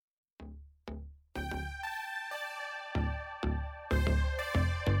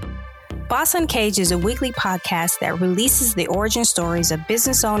Boss Uncaged is a weekly podcast that releases the origin stories of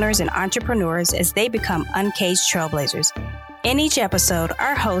business owners and entrepreneurs as they become uncaged trailblazers. In each episode,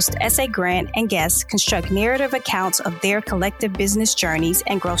 our host, S.A. Grant, and guests construct narrative accounts of their collective business journeys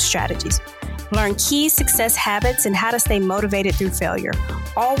and growth strategies. Learn key success habits and how to stay motivated through failure,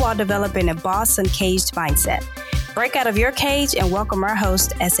 all while developing a boss uncaged mindset. Break out of your cage and welcome our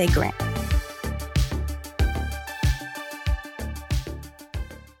host, S.A. Grant.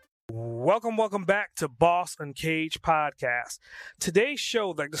 Welcome back to Boss Uncaged podcast. Today's show,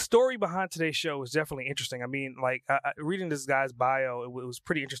 like the story behind today's show is definitely interesting. I mean, reading this guy's bio, it was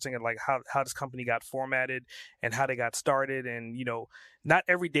pretty interesting at like how this company got formatted and how they got started. And, you know, not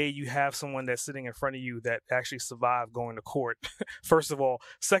every day you have someone that's sitting in front of you that actually survived going to court, first of all.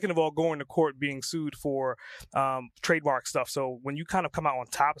 Second of all, going to court being sued for trademark stuff. So when you kind of come out on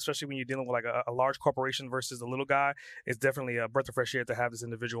top, especially when you're dealing with like a large corporation versus a little guy, it's definitely a breath of fresh air to have this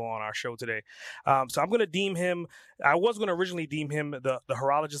individual on our show today. So I'm going to deem him, I was going to originally deem him the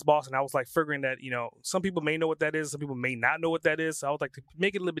horologist boss, and I was like figuring that, you know, some people may know what that is, some people may not know what that is. So I would like to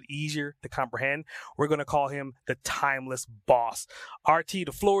make it a little bit easier to comprehend. We're going to call him the timeless boss. RT,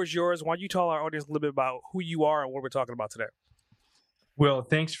 the floor is yours. Why don't you tell our audience a little bit about who you are and what we're talking about today? Well,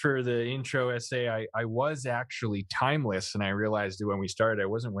 thanks for the intro, SA. I was actually timeless, and I realized when we started I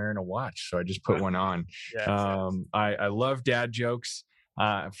wasn't wearing a watch, so I just put one on. Yes. I love dad jokes.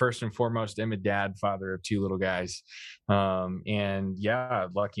 First and foremost, I'm a dad, father of two little guys. And yeah,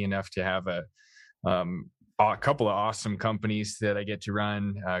 lucky enough to have a couple of awesome companies that I get to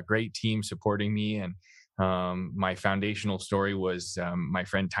run, a great team supporting me. And my foundational story was my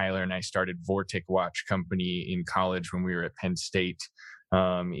friend Tyler and I started Vortic watch company in college when we were at Penn State.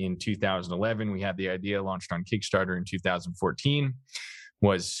 In 2011, we had the idea, launched on Kickstarter in 2014,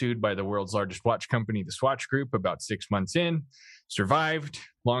 was sued by the world's largest watch company, the Swatch Group, about 6 months in, survived.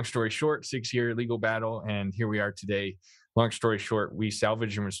 Long story short, 6-year legal battle. And here we are today. Long story short, we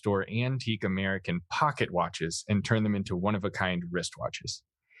salvage and restore antique American pocket watches and turn them into one-of-a-kind wristwatches.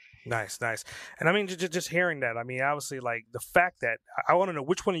 Nice. And I mean, just hearing that, I mean, obviously, like the fact that I want to know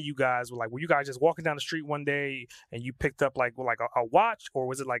which one of you guys were you guys just walking down the street one day and you picked up like a watch, or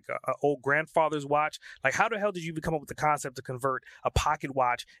was it like a old grandfather's watch? Like, how the hell did you even come up with the concept to convert a pocket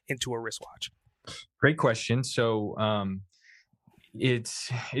watch into a wristwatch? Great question. So, it's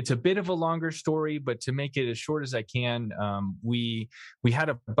a bit of a longer story, but to make it as short as I can, we had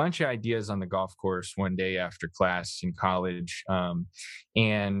a bunch of ideas on the golf course one day after class in college,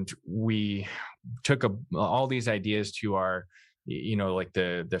 and we took all these ideas to our, you know, like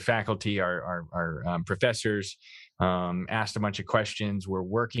the faculty, our professors, asked a bunch of questions. We're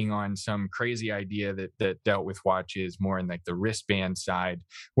working on some crazy idea that dealt with watches more in like the wristband side.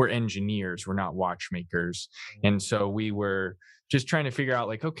 We're engineers, we're not watchmakers, and so we were just trying to figure out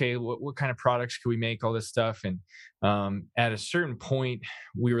like, okay, what kind of products could we make, all this stuff. And at a certain point,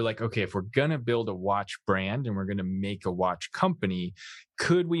 we were like, okay, if we're going to build a watch brand and we're going to make a watch company,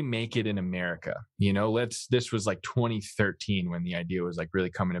 could we make it in America? You know, this was like 2013 when the idea was like really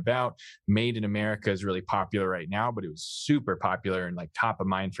coming about. Made in America is really popular right now, but it was super popular and like top of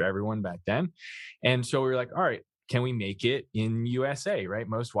mind for everyone back then. And so we were like, all right, can we make it in USA, right?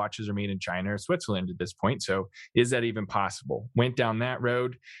 Most watches are made in China or Switzerland at this point. So is that even possible? Went down that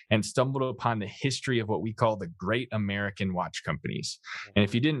road and stumbled upon the history of what we call the great American watch companies. And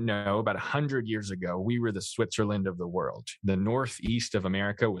if you didn't know, about 100 years ago, we were the Switzerland of the world. The Northeast of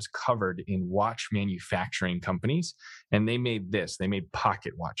America was covered in watch manufacturing companies. And they made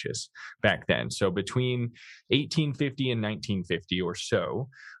pocket watches back then. So between 1850 and 1950 or so,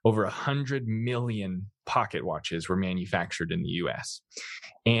 over 100 million pocket watches were manufactured in the US.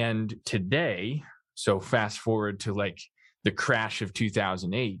 And today, so fast forward to like the crash of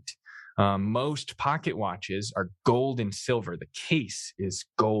 2008, most pocket watches are gold and silver. The case is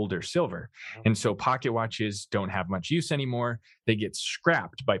gold or silver. And so pocket watches don't have much use anymore. They get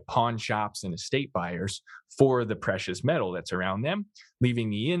scrapped by pawn shops and estate buyers for the precious metal that's around them, leaving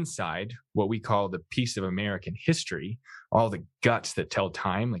the inside, what we call the piece of American history, all the guts that tell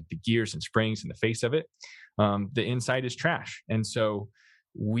time, like the gears and springs in the face of it. The inside is trash. And so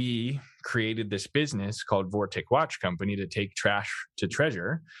we created this business called Vortic Watch Company to take trash to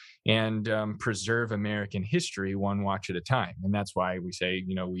treasure and preserve American history one watch at a time. And that's why we say,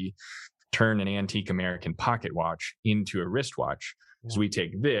 you know, we turn an antique American pocket watch into a wristwatch. So we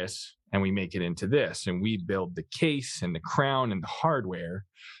take this and we make it into this, and we build the case and the crown and the hardware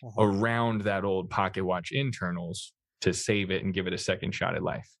around that old pocket watch internals to save it and give it a second shot at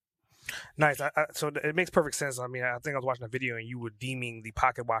life. Nice. So it makes perfect sense. I mean, I think I was watching a video and you were deeming the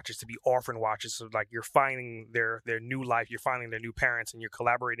pocket watches to be orphan watches. So like you're finding their new life, you're finding their new parents, and you're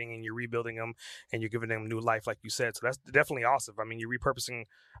collaborating and you're rebuilding them and you're giving them new life, like you said. So that's definitely awesome. I mean, you're repurposing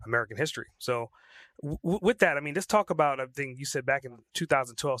American history. So with that, I mean, let's talk about a thing you said back in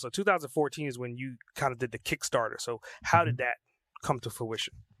 2012. So 2014 is when you kind of did the Kickstarter. So how did that come to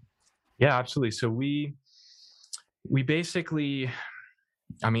fruition? Yeah, absolutely. So we basically,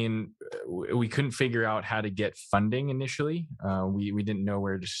 I mean, we couldn't figure out how to get funding initially. We didn't know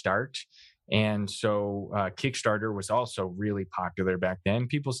where to start. And so Kickstarter was also really popular back then.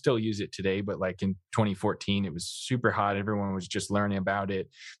 People still use it today, but like in 2014, it was super hot. Everyone was just learning about it.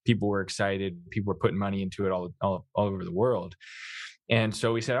 People were excited. People were putting money into it all over the world. And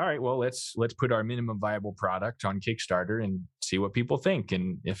so we said, all right, well, let's put our minimum viable product on Kickstarter and see what people think.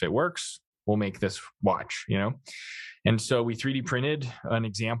 And if it works, we'll make this watch, you know? And so we 3D printed an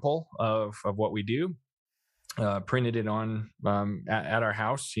example of what we do, printed it on at our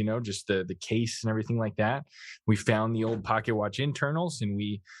house, you know, just the case and everything like that. We found the old pocket watch internals and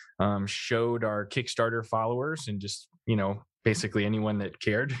we showed our Kickstarter followers and just, you know, basically anyone that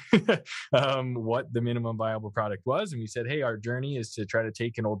cared what the minimum viable product was. And we said, hey, our journey is to try to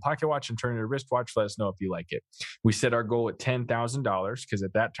take an old pocket watch and turn it into a wristwatch. Let us know if you like it. We set our goal at $10,000 because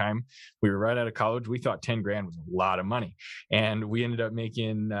at that time we were right out of college. We thought 10 grand was a lot of money. And we ended up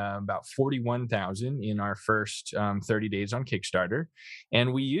making about 41,000 in our first 30 days on Kickstarter.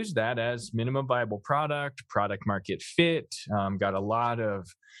 And we used that as minimum viable product market fit, got a lot of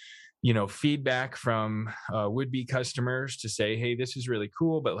feedback from would-be customers to say, hey, this is really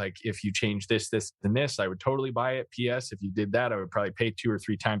cool, but like if you change this, and this, I would totally buy it. P.S. If you did that, I would probably pay 2 or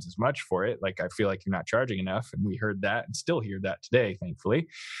 3 times as much for it. Like I feel like you're not charging enough. And we heard that and still hear that today, thankfully.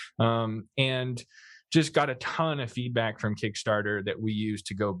 And just got a ton of feedback from Kickstarter that we use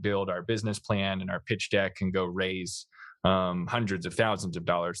to go build our business plan and our pitch deck and go raise hundreds of thousands of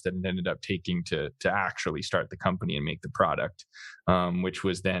dollars that it ended up taking to actually start the company and make the product, which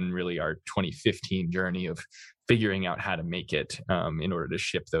was then really our 2015 journey of figuring out how to make it in order to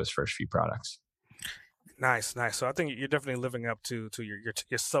ship those first few products. Nice. So I think you're definitely living up to your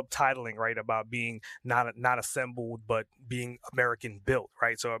subtitling, right, about being not assembled, but being American built,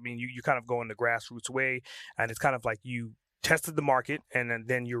 right? So I mean, you kind of go in the grassroots way, and it's kind of like you tested the market and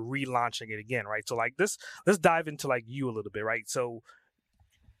then you're relaunching it again, right? So like let's dive into like you a little bit, right? So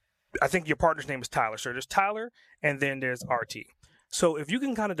I think your partner's name is Tyler. So there's Tyler and then there's RT. So if you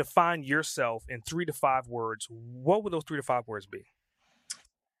can kind of define yourself in 3 to 5 words, what would those 3 to 5 words be?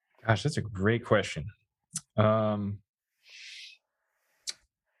 Gosh, that's a great question. I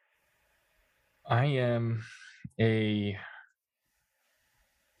am an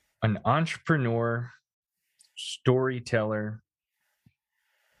entrepreneur, storyteller,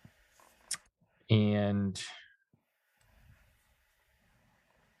 and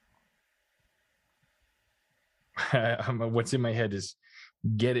what's in my head is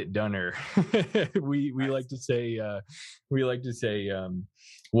get it doneer. we like to say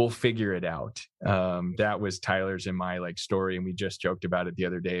we'll figure it out. That was Tyler's and my like story, and we just joked about it the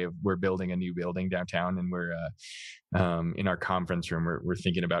other day. We're building a new building downtown, and we're in our conference room. We're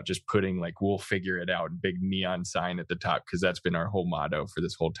thinking about just putting like "we'll figure it out" big neon sign at the top because that's been our whole motto for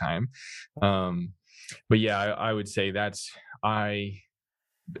this whole time. But yeah, I would say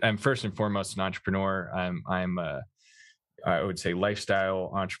I'm first and foremost an entrepreneur. I would say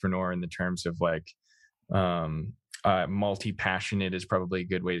lifestyle entrepreneur in the terms of like multi-passionate is probably a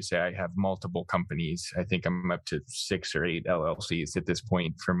good way to say. I have multiple companies. I think I'm up to 6 or 8 LLCs at this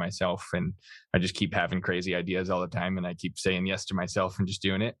point for myself. And I just keep having crazy ideas all the time. And I keep saying yes to myself and just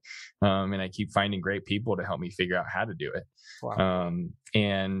doing it. And I keep finding great people to help me figure out how to do it. Wow.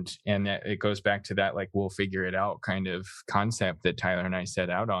 And that it goes back to that, like, we'll figure it out kind of concept that Tyler and I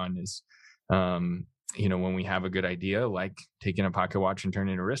set out on is, when we have a good idea, like taking a pocket watch and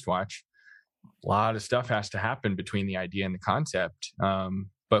turning it into a wristwatch, a lot of stuff has to happen between the idea and the concept.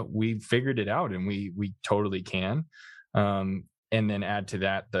 But we figured it out, and we totally can. And then add to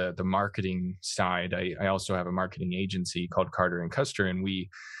that the marketing side. I also have a marketing agency called Carter and Custer, and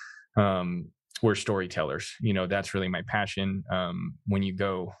we're storytellers. That's really my passion. When you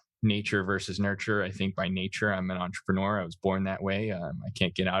go nature versus nurture, I think by nature I'm an entrepreneur. I was born that way. I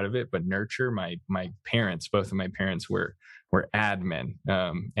can't get out of it. But nurture, my parents, both of my parents were ad men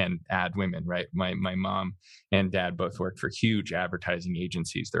and ad women, right? My mom and dad both worked for huge advertising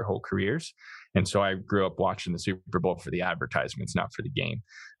agencies their whole careers. And so I grew up watching the Super Bowl for the advertisements, not for the game.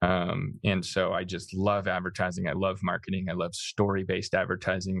 And so I just love advertising. I love marketing. I love story-based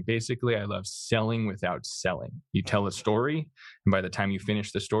advertising. Basically, I love selling without selling. You tell a story, and by the time you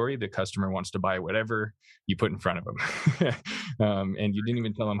finish the story, the customer wants to buy whatever you put in front of them. And you didn't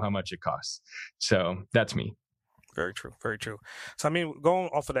even tell them how much it costs. So that's me. Very true. Very true. So, I mean, going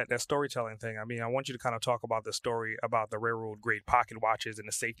off of that storytelling thing, I mean, I want you to kind of talk about the story about the railroad grade pocket watches and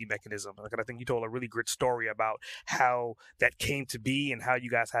the safety mechanism. Like, I think you told a really good story about how that came to be and how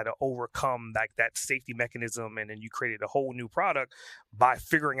you guys had to overcome like that safety mechanism. And then you created a whole new product by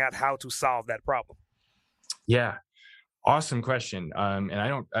figuring out how to solve that problem. Yeah. Awesome question. And I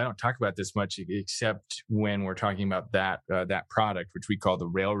don't talk about this much except when we're talking about that product, which we call the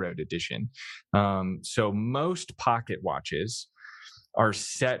Railroad Edition. So most pocket watches are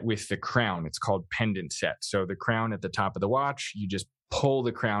set with the crown. It's called pendant set. So the crown at the top of the watch, you just pull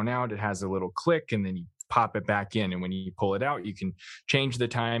the crown out. It has a little click, and then you pop it back in. And when you pull it out, you can change the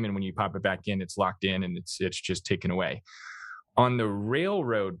time. And when you pop it back in, it's locked in and it's just taken away. On the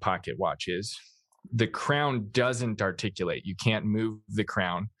Railroad pocket watches, the crown doesn't articulate. You can't move the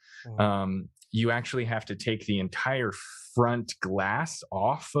crown. You actually have to take the entire front glass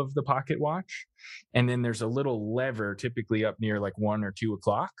off of the pocket watch. And then there's a little lever, typically up near like 1 or 2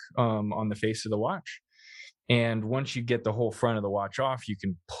 o'clock on the face of the watch. And once you get the whole front of the watch off, you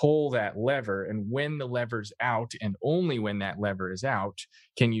can pull that lever. And when the lever's out, and only when that lever is out,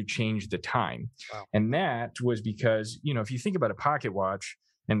 can you change the time. Wow. And that was because, if you think about a pocket watch,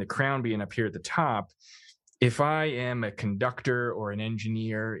 and the crown being up here at the top, if I am a conductor or an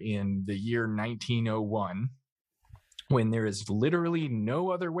engineer in the year 1901, when there is literally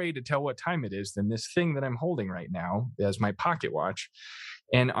no other way to tell what time it is than this thing that I'm holding right now as my pocket watch,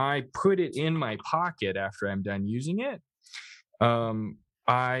 and I put it in my pocket after I'm done using it,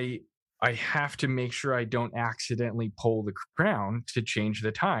 I have to make sure I don't accidentally pull the crown to change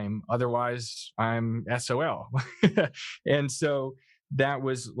the time. Otherwise, I'm SOL. And so that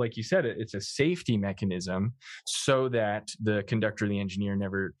was, like you said, it's a safety mechanism so that the conductor, the engineer,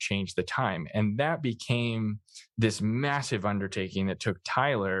 never changed the time. And that became this massive undertaking that took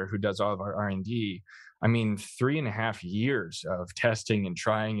Tyler, who does all of our R&D, 3.5 years of testing and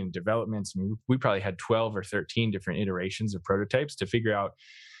trying and developments. We probably had 12 or 13 different iterations of prototypes to figure out,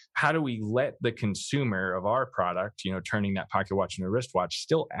 how do we let the consumer of our product, turning that pocket watch into a wristwatch,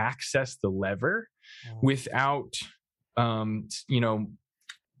 still access the lever without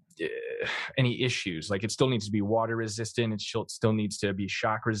any issues. Like, it still needs to be water resistant. It still needs to be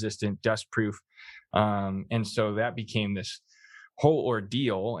shock resistant, dust proof. And so that became this whole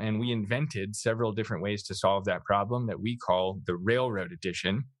ordeal. And we invented several different ways to solve that problem that we call the Railroad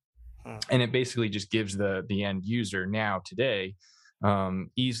Edition. And it basically just gives the end user now today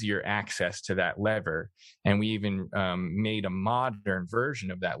easier access to that lever. And we even made a modern version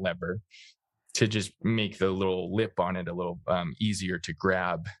of that lever to just make the little lip on it a little easier to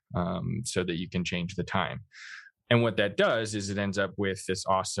grab, so that you can change the time. And what that does is it ends up with this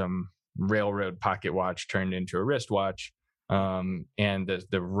awesome railroad pocket watch turned into a wristwatch. And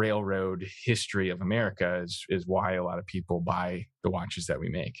the railroad history of America is why a lot of people buy the watches that we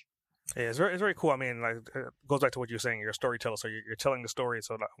make. Yeah, it's very cool. I mean, like, it goes back to what you're saying. You're a storyteller, so you're telling the story.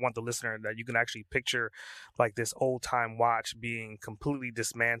 So I want the listener that you can actually picture like this old time watch being completely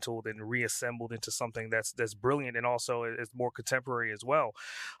dismantled and reassembled into something that's brilliant, and also is more contemporary as well.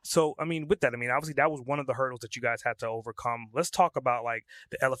 So, I mean, with that, obviously that was one of the hurdles that you guys had to overcome. Let's talk about like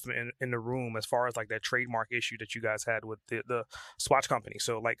the elephant in the room as far as like that trademark issue that you guys had with the Swatch company.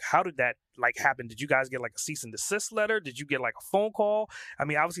 So, like, how did that like happen? Did you guys get like a cease and desist letter? Did you get like a phone call?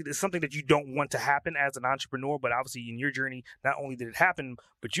 Obviously there's something that you don't want to happen as an entrepreneur, but obviously in your journey, not only did it happen,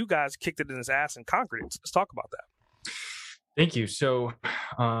 but you guys kicked it in its ass and conquered it. Let's talk about that. Thank you. So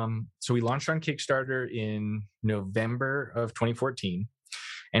we launched on Kickstarter in November of 2014,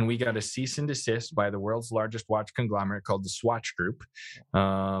 and we got a cease and desist by the world's largest watch conglomerate called the Swatch Group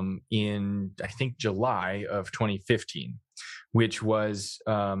in, I think, July of 2015. Which was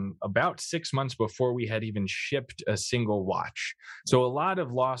about 6 months before we had even shipped a single watch. So a lot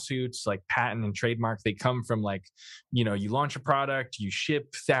of lawsuits, like patent and trademark, they come from like, you launch a product, you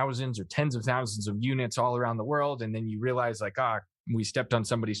ship thousands or tens of thousands of units all around the world, and then you realize like, we stepped on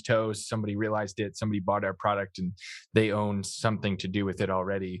somebody's toes, somebody realized it, somebody bought our product and they own something to do with it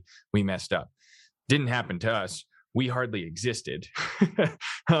already. We messed up. Didn't happen to us. We hardly existed.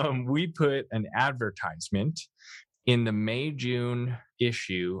 We put an advertisement in the May-June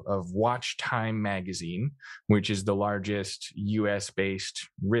issue of Watch Time magazine, which is the largest US-based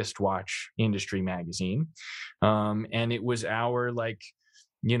wristwatch industry magazine. And it was our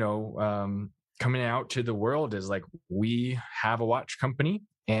coming out to the world is like, we have a watch company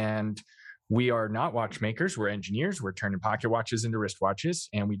and we are not watchmakers. We're engineers. We're turning pocket watches into wristwatches.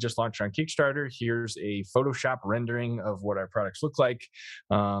 And we just launched on Kickstarter. Here's a Photoshop rendering of what our products look like.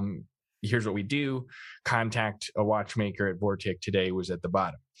 Here's what we do. Contact a watchmaker at Vortic today was at the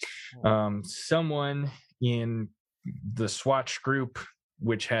bottom. Someone in the Swatch group,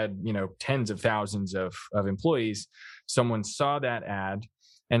 which had, tens of thousands of employees, someone saw that ad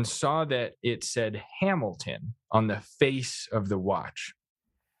and saw that it said Hamilton on the face of the watch.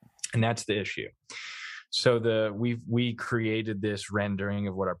 And that's the issue. So we created this rendering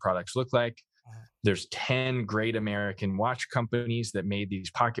of what our products look like. There's 10 great American watch companies that made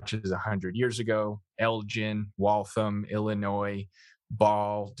these pocket watches 100 years ago. Elgin, Waltham, Illinois,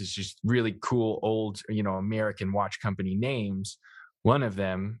 Ball. There's just really cool old, American watch company names. One of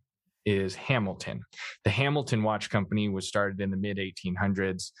them is Hamilton. The Hamilton Watch Company was started in the mid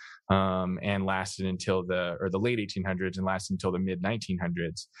 1800s and lasted until the late 1800s and lasted until the mid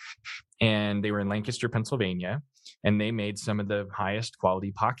 1900s. And they were in Lancaster, Pennsylvania, and they made some of the highest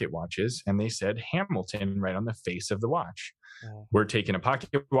quality pocket watches. And they said Hamilton right on the face of the watch. We're taking a pocket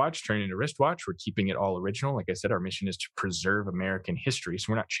watch, turning it into a wristwatch. We're keeping it all original. Like I said, our mission is to preserve American history. So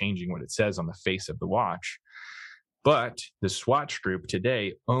we're not changing what it says on the face of the watch. But the Swatch Group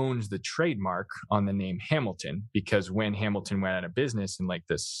today owns the trademark on the name Hamilton, because when Hamilton went out of business in like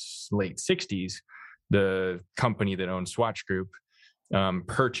the late 60s, the company that owned Swatch Group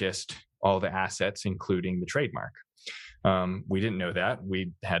purchased all the assets, including the trademark. We didn't know that.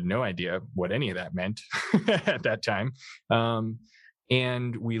 We had no idea what any of that meant at that time.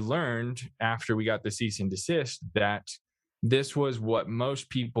 And we learned after we got the cease and desist that this was what most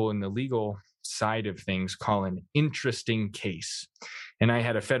people in the legal side of things call an interesting case. And I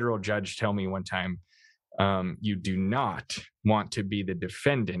had a federal judge tell me one time, you do not want to be the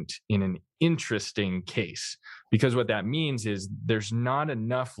defendant in an interesting case, because what that means is there's not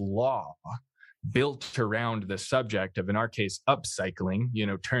enough law built around the subject of, in our case, upcycling,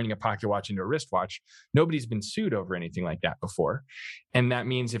 turning a pocket watch into a wristwatch. Nobody's been sued over anything like that before. And that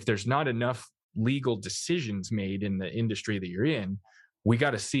means if there's not enough legal decisions made in the industry that you're in, we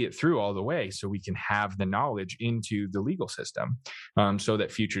got to see it through all the way so we can have the knowledge into the legal system so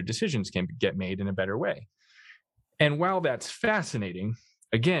that future decisions can get made in a better way. And while that's fascinating,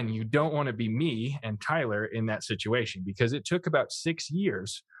 again, you don't want to be me and Tyler in that situation, because it took about 6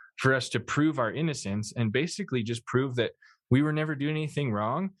 years for us to prove our innocence and basically just prove that we were never doing anything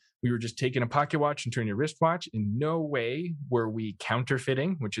wrong. We were just taking a pocket watch and turning a wristwatch. In no way were we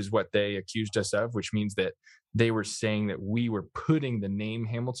counterfeiting, which is what they accused us of, which means that they were saying that we were putting the name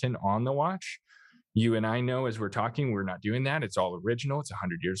Hamilton on the watch. You and I know as we're talking, we're not doing that. It's all original. It's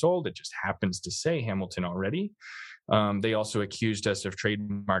 100 years old. It just happens to say Hamilton already. They also accused us of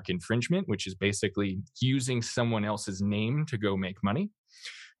trademark infringement, which is basically using someone else's name to go make money.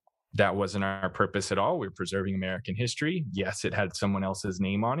 That wasn't our purpose at all. We're preserving American history. Yes, it had someone else's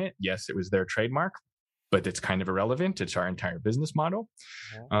name on it. Yes, it was their trademark, but it's kind of irrelevant. It's our entire business model.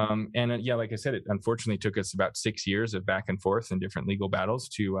 Yeah. Like I said, it unfortunately took us about 6 years of back and forth and different legal battles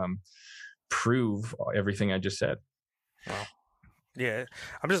to prove everything I just said. Wow. Yeah.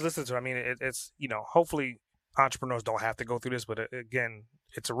 I'm just listening to it. I mean, it's, hopefully entrepreneurs don't have to go through this, but again,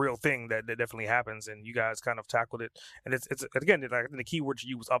 it's a real thing that definitely happens, and you guys kind of tackled it. And it's again, the key word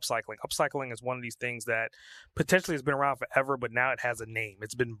you use, upcycling. Upcycling is one of these things that potentially has been around forever, but now it has a name.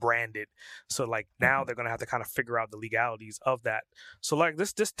 It's been branded. So like now they're going to have to kind of figure out the legalities of that. So like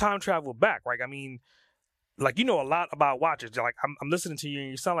this time travel back, right? I mean, like, a lot about watches. Like I'm listening to you and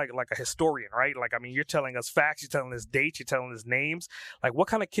you sound like a historian, right? Like, I mean, you're telling us facts, you're telling us dates, you're telling us names. Like, what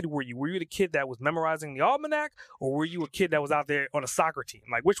kind of kid were you? Were you the kid that was memorizing the almanac, or were you a kid that was out there on a soccer team?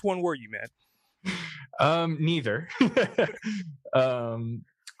 Like, which one were you, man? Neither.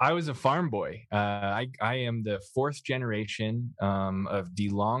 I was a farm boy. I am the fourth generation of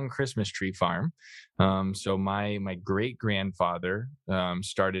DeLong Christmas Tree Farm. So my great grandfather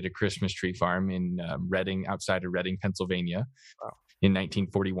started a Christmas tree farm in Reading, outside of Reading, Pennsylvania, in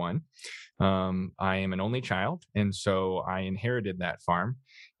 1941. I am an only child, and so I inherited that farm.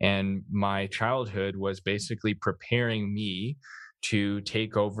 And my childhood was basically preparing me to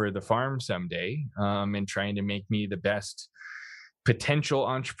take over the farm someday, and trying to make me the best potential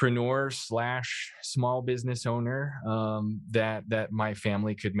entrepreneur / small business owner that my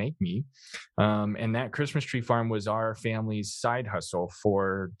family could make me. And that Christmas tree farm was our family's side hustle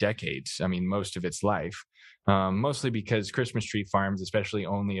for decades. I mean, most of its life, mostly because Christmas tree farms, especially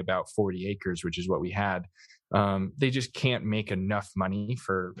only about 40 acres, which is what we had, they just can't make enough money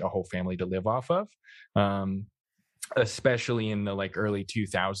for a whole family to live off of. Especially in the early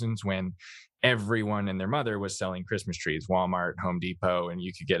 2000s, when everyone and their mother was selling Christmas trees, Walmart, Home Depot, and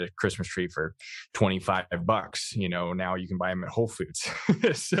you could get a Christmas tree for $25. Now you can buy them at Whole Foods.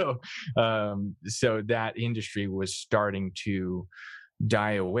 So that industry was starting to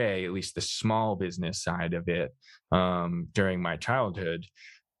die away, at least the small business side of it, during my childhood,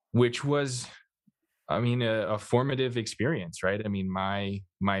 which was, a formative experience, right?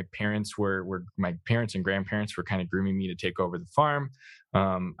 My parents my parents and grandparents were kind of grooming me to take over the farm.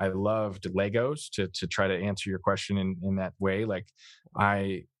 I loved Legos, to try to answer your question in that way. Like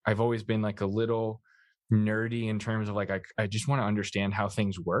I've always been like a little nerdy in terms of like, I just want to understand how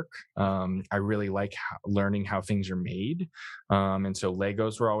things work. I really like learning how things are made. And so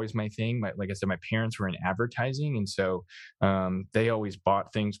Legos were always my thing. Like I said, my parents were in advertising. And so they always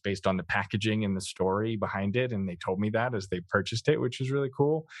bought things based on the packaging and the story behind it. And they told me that as they purchased it, which was really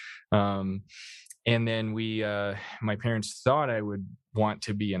cool. And then my parents thought I would want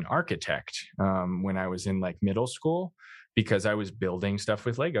to be an architect when I was in like middle school, because I was building stuff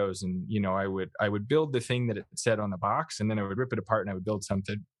with Legos, and I would build the thing that it said on the box, and then I would rip it apart and I would build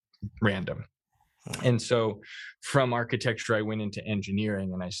something random. And so from architecture, I went into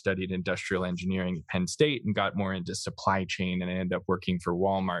engineering, and I studied industrial engineering at Penn State and got more into supply chain, and I ended up working for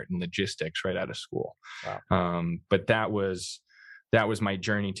Walmart and logistics right out of school. Wow. But that was my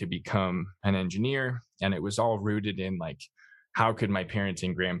journey to become an engineer, and it was all rooted in like, how could my parents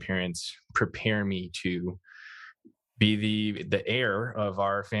and grandparents prepare me to be the heir of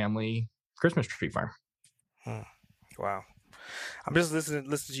our family Christmas tree farm. Wow. I'm just listening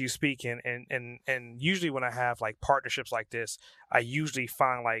to you speak, and usually when I have like partnerships like this, I usually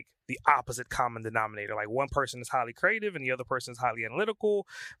find like the opposite common denominator. Like one person is highly creative and the other person is highly analytical,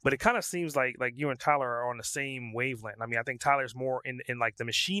 but it kind of seems like you and Tyler are on the same wavelength. I think Tyler's more in like the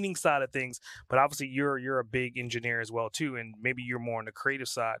machining side of things, but obviously you're a big engineer as well too, and maybe you're more on the creative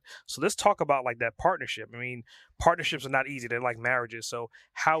side. So let's talk about like that partnership. Partnerships are not easy. They're like marriages. So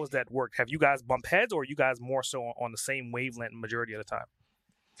how has that worked? Have you guys bumped heads, or are you guys more so on the same wavelength majority of the time?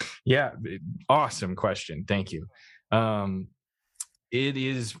 Yeah, awesome question. Thank you. It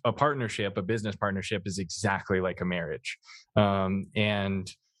is a partnership. A business partnership is exactly like a marriage. And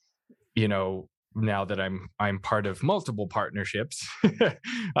now that I'm part of multiple partnerships,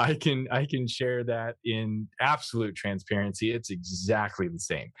 I can share that in absolute transparency. It's exactly the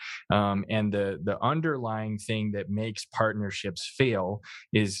same. And the underlying thing that makes partnerships fail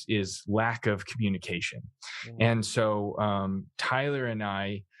is lack of communication. Mm-hmm. And so Tyler and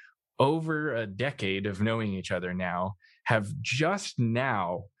I, over a decade of knowing each other now, have just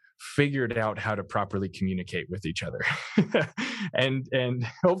now figured out how to properly communicate with each other. and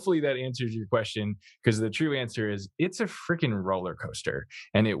hopefully that answers your question, because the true answer is it's a freaking roller coaster,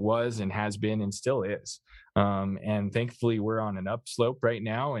 and it was and has been and still is. And thankfully we're on an upslope right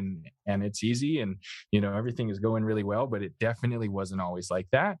now, and it's easy, and everything is going really well, but it definitely wasn't always like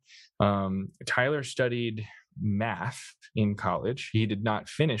that. Tyler studied math in college. He did not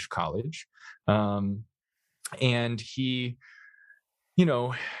finish college. And he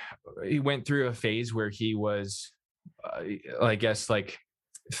went through a phase where he was, I guess, like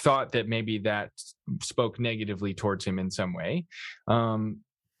thought that maybe that spoke negatively towards him in some way.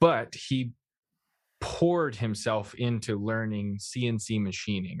 But he poured himself into learning CNC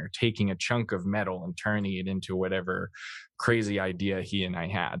machining, or taking a chunk of metal and turning it into whatever crazy idea he and I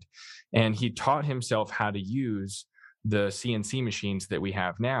had. And he taught himself how to use the CNC machines that we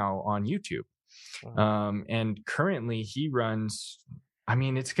have now on YouTube. And currently he runs,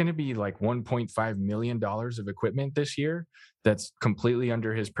 it's going to be like $1.5 million of equipment this year that's completely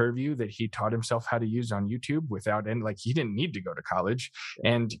under his purview, that he taught himself how to use on YouTube without any, like, he didn't need to go to college.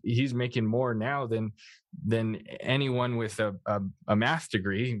 And he's making more now than anyone with a math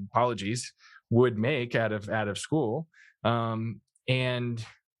degree, apologies, would make out of school. And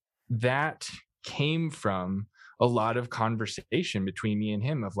that came from a lot of conversation between me and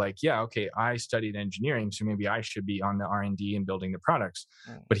him of like, yeah, okay, I studied engineering, so maybe I should be on the R&D and building the products.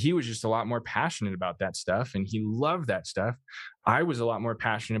 But he was just a lot more passionate about that stuff, and he loved that stuff. I was a lot more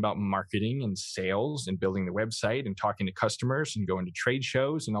passionate about marketing and sales and building the website and talking to customers and going to trade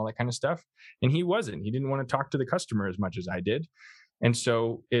shows and all that kind of stuff. And he wasn't. He didn't want to talk to the customer as much as I did. And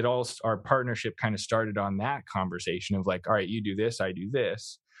so our partnership kind of started on that conversation of like, all right, you do this, I do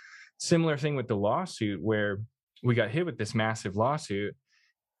this. Similar thing with the lawsuit, where we got hit with this massive lawsuit,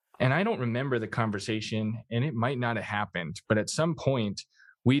 and I don't remember the conversation, and it might not have happened, but at some point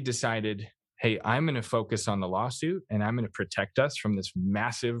we decided, hey, I'm going to focus on the lawsuit, and I'm going to protect us from this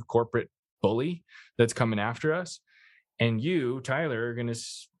massive corporate bully that's coming after us. And you, Tyler, are going to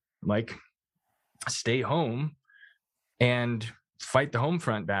like stay home and fight the home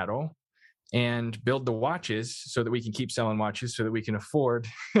front battle. and build the watches so that we can keep selling watches so that we can afford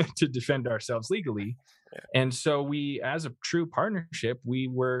to defend ourselves legally. And so we, as a true partnership, we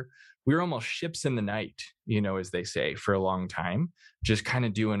were almost ships in the night, as they say, for a long time, just kind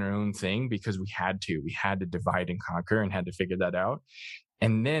of doing our own thing because we had to divide and conquer and had to figure that out.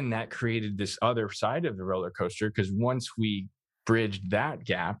 And then that created this other side of the roller coaster, because once we bridged that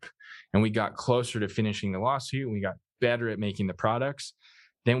gap and we got closer to finishing the lawsuit, we got better at making the products,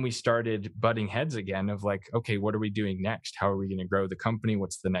 then we started butting heads again of like, okay, what are we doing next? How are we going to grow the company?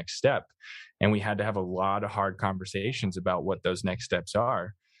 What's the next step? And we had to have a lot of hard conversations about what those next steps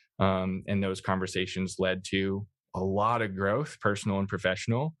are. And those conversations led to a lot of growth, personal and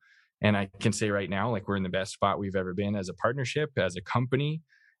professional. And I can say right now, like, we're in the best spot we've ever been as a partnership, as a company,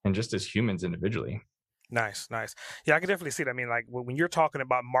 and just as humans individually. Nice. Yeah, I can definitely see that. I mean, like, when you're talking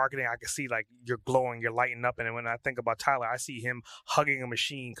about marketing, I can see like you're glowing, you're lighting up. And when I think about Tyler, I see him hugging a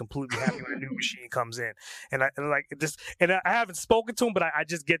machine, completely happy when a new machine comes in. And I haven't spoken to him, but I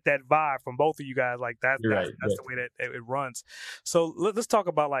just get that vibe from both of you guys. Like that's the way that it runs. So let's talk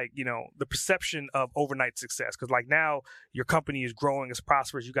about like, the perception of overnight success. Because like now your company is growing, it's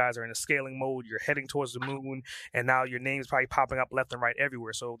prosperous. You guys are in a scaling mode. You're heading towards the moon, and now your name's probably popping up left and right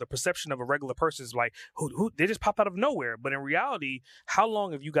everywhere. So the perception of a regular person is like, who they just pop out of nowhere. But in reality, how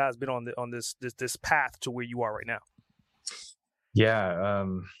long have you guys been on this path to where you are right now? Yeah.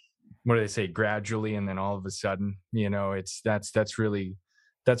 What do they say? Gradually. And then all of a sudden, that's really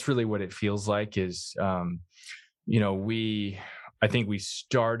what it feels like is, I think we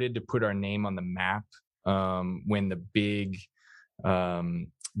started to put our name on the map, when the big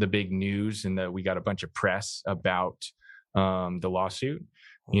news and that we got a bunch of press about, the lawsuit.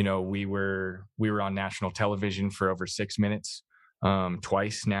 We were on national television for over 6 minutes,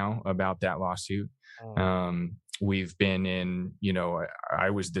 twice now about that lawsuit. We've been in,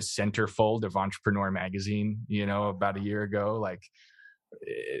 I was the centerfold of Entrepreneur magazine, about a year ago. Like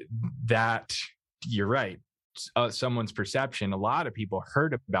that, you're right. Someone's perception. A lot of people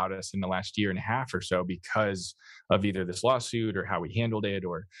heard about us in the last year and a half or so because of either this lawsuit or how we handled it,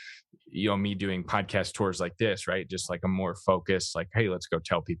 or me doing podcast tours like this, right? Just like a more focused, like, hey, let's go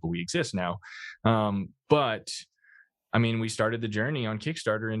tell people we exist now. But I mean, we started the journey on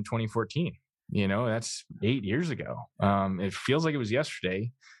Kickstarter in 2014. That's 8 years ago. It feels like it was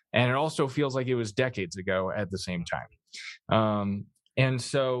yesterday, and it also feels like it was decades ago at the same time. And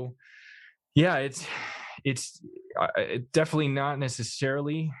so, yeah, it's definitely not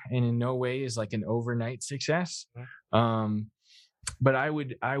necessarily, and in no way is like an overnight success. But I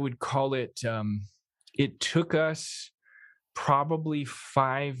would call it, it took us probably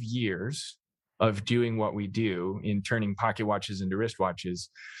 5 years of doing what we do in turning pocket watches into wristwatches,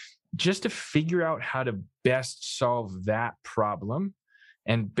 just to figure out how to best solve that problem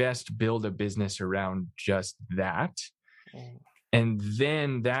and best build a business around just that. And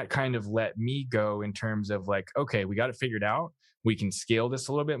then that kind of let me go in terms of like, okay, we got it figured out. We can scale this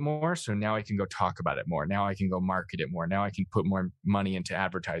a little bit more. So now I can go talk about it more. Now I can go market it more. Now I can put more money into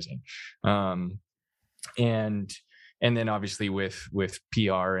advertising. And then obviously with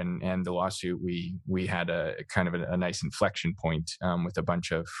PR and the lawsuit, we had a kind of a nice inflection point, with a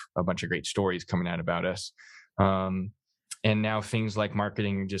bunch of great stories coming out about us. And now things like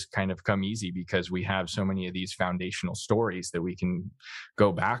marketing just kind of come easy because we have so many of these foundational stories that we can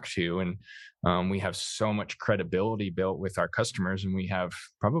go back to. And we have so much credibility built with our customers. And we have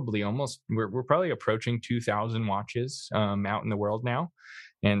probably we're probably approaching 2,000 watches out in the world now.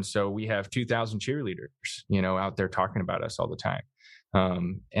 And so we have 2,000 cheerleaders, out there talking about us all the time.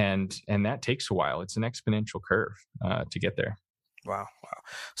 And that takes a while. It's an exponential curve to get there. Wow.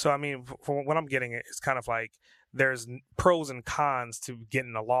 So, I mean, from what I'm getting, it's kind of like there's pros and cons to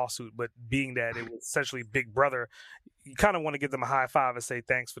getting a lawsuit, but being that it was essentially Big Brother, you kind of want to give them a high five and say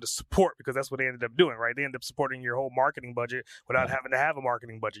thanks for the support, because that's what they ended up doing, right? They ended up supporting your whole marketing budget without having to have a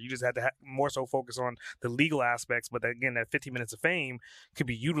marketing budget. You just had to more so focus on the legal aspects. But again, that 15 minutes of fame could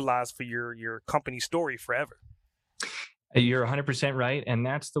be utilized for your company story forever. You're 100% right. And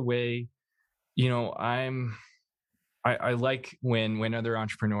that's the way, I like when other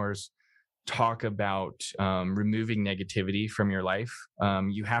entrepreneurs talk about removing negativity from your life.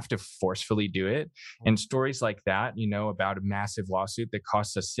 You have to forcefully do it. And stories like that, about a massive lawsuit that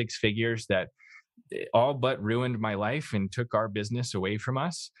cost us 6 figures that all but ruined my life and took our business away from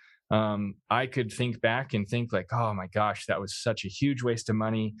us. I could think back and think like, oh my gosh, that was such a huge waste of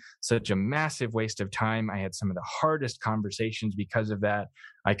money, such a massive waste of time. I had some of the hardest conversations because of that.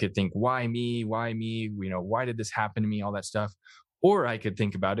 I could think, why me? Why did this happen to me? All that stuff. Or I could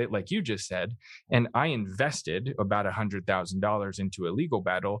think about it like you just said, and I invested about $100,000 into a legal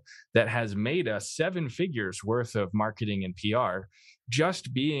battle that has made us 7 figures worth of marketing and PR.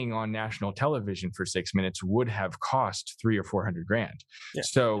 Just being on national television for 6 minutes would have cost 300 or 400 grand. Yeah.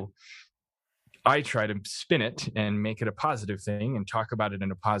 So I try to spin it and make it a positive thing and talk about it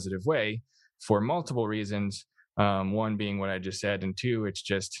in a positive way for multiple reasons. One being what I just said, and two, it's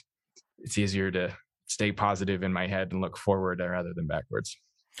easier to stay positive in my head and look forward rather than backwards.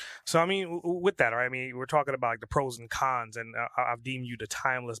 So, I mean, with that, right? I mean, we're talking about like the pros and cons, and I've deemed you the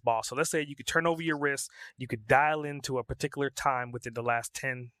timeless boss. So let's say you could turn over your wrist, you could dial into a particular time within the last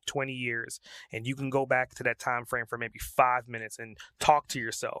 10, 20 years, and you can go back to that time frame for maybe 5 minutes and talk to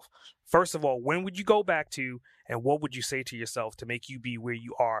yourself. First of all, when would you go back to, and what would you say to yourself to make you be where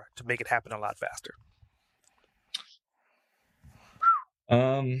you are, to make it happen a lot faster?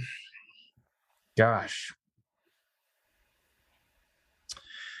 Gosh.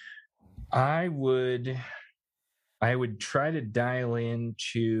 I would try to dial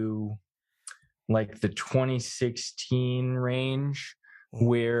into like the 2016 range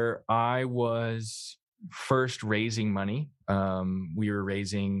where I was first raising money. We were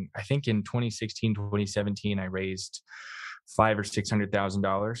raising, I think in 2016, 2017, I raised $500,000 or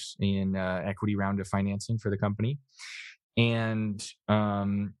 $600,000 in equity round of financing for the company. And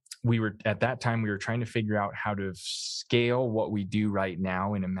at that time, we were trying to figure out how to scale what we do right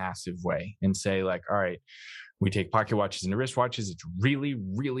now in a massive way and say like, all right, we take pocket watches and wristwatches. It's really,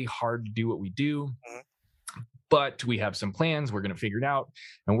 really hard to do what we do, but we have some plans. We're going to figure it out,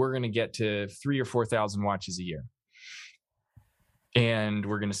 and we're going to get to 3,000 or 4,000 watches a year. And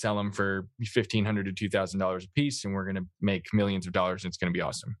we're going to sell them for $1,500 to $2,000 a piece, and we're going to make millions of dollars, and it's going to be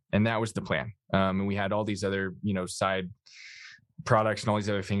awesome. And that was the plan. And we had all these other, side products and all these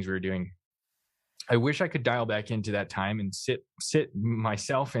other things we were doing. I wish I could dial back into that time and sit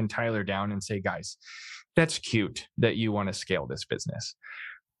myself and Tyler down and say, guys, that's cute that you want to scale this business,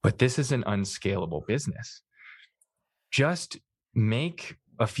 but this is an unscalable business. Just make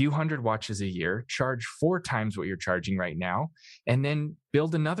a few hundred watches a year, charge 4 times what you're charging right now, and then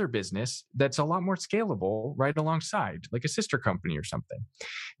build another business that's a lot more scalable right alongside, like a sister company or something.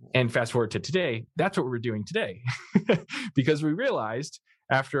 And fast forward to today, that's what we're doing today. Because we realized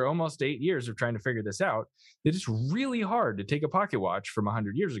after almost 8 years of trying to figure this out, that it's really hard to take a pocket watch from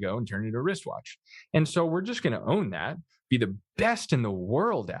 100 years ago and turn it into a wristwatch. And so we're just going to own that, be the best in the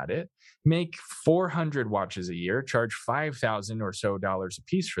world at it, make 400 watches a year, charge $5,000 or so a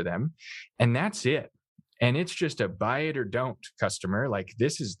piece for them. And that's it. And it's just a buy it or don't customer. Like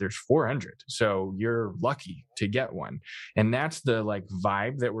there's 400. So you're lucky to get one. And that's the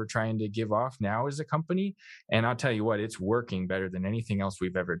vibe that we're trying to give off now as a company. And I'll tell you what, it's working better than anything else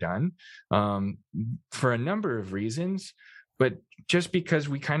we've ever done, for a number of reasons. But just because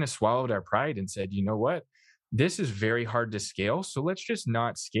we kind of swallowed our pride and said, you know what? This is very hard to scale. So let's just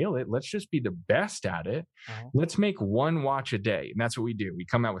not scale it. Let's just be the best at it. Let's make one watch a day. And that's what we do. We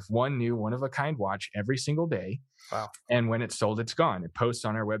come out with one new one-of-a-kind watch every single day. Wow. And when it's sold, it's gone. It posts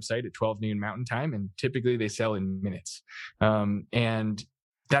on our website at 12 noon Mountain Time. And typically they sell in minutes. And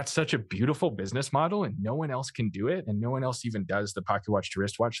that's such a beautiful business model, and no one else can do it. And no one else even does the pocket watch to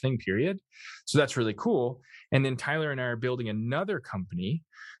wristwatch thing, period. So that's really cool. And then Tyler and I are building another company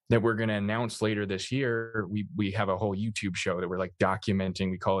that we're going to announce later this year. We have a whole YouTube show that we're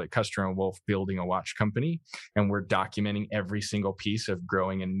documenting. We call it Custer and Wolf Building a Watch Company. And we're documenting every single piece of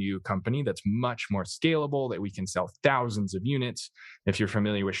growing a new company that's much more scalable, that we can sell thousands of units. If you're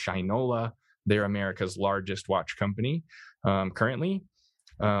familiar with Shinola, they're America's largest watch company currently.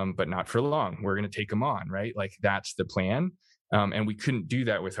 But not for long. We're going to take them on, right? That's the plan. And we couldn't do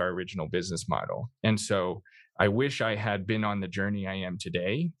that with our original business model. And so I wish I had been on the journey I am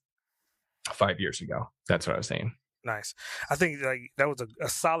today 5 years ago. That's what I was saying. Nice. I think that was a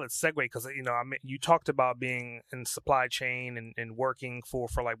solid segue because, you talked about being in supply chain and working for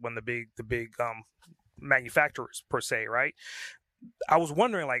one of the big manufacturers per se, right? I was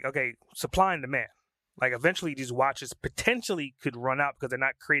wondering okay, supply and demand. Eventually these watches potentially could run out because they're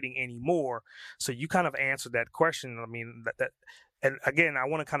not creating any more. So you kind of answered that question. I mean, and again, I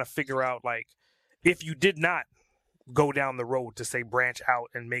want to kind of figure out if you did not go down the road to say branch out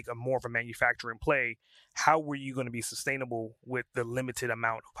and make more of a manufacturing play, how were you going to be sustainable with the limited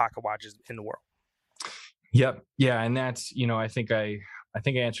amount of pocket watches in the world? Yep. Yeah. And that's, I think I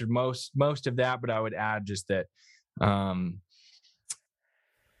answered most of that, but I would add just that,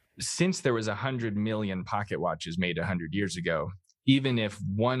 since there was 100 million pocket watches made 100 years ago, even if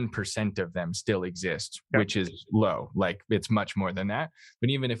 1% of them still exist, Yep. which is low, like it's much more than that. But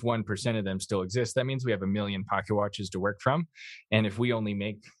even if 1% of them still exist, that means we have 1 million pocket watches to work from. And if we only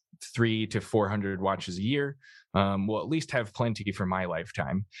make 300 to 400 watches a year, we'll at least have plenty for my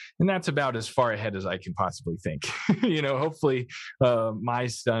lifetime. And that's about as far ahead as I can possibly think. Hopefully my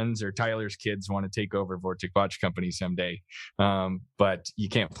sons or Tyler's kids want to take over Vortic Watch Company someday. But you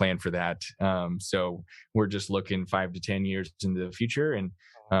can't plan for that. So we're just looking 5 to 10 years into the future. And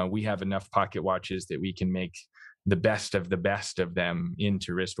we have enough pocket watches that we can make the best of them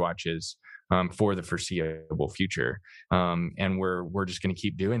into wristwatches for the foreseeable future. And we're just going to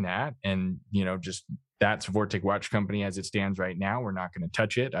keep doing that. And, just that's Vortic Watch Company as it stands right now. We're not going to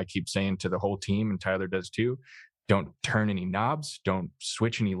touch it. I keep saying to the whole team, and Tyler does too, don't turn any knobs, don't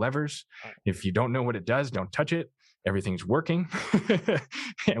switch any levers. If you don't know what it does, don't touch it. Everything's working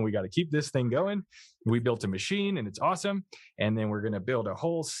and we got to keep this thing going. We built a machine and it's awesome. And then we're going to build a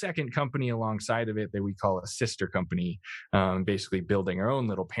whole second company alongside of it that we call a sister company, basically building our own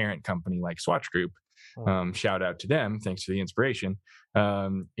little parent company like Swatch Group. Shout out to them. Thanks for the inspiration.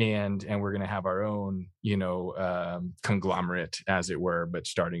 And we're going to have our own, conglomerate, as it were, but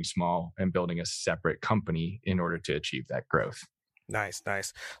starting small and building a separate company in order to achieve that growth. Nice.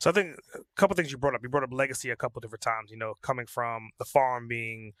 So I think a couple things you brought up. You brought up legacy a couple different times, coming from the farm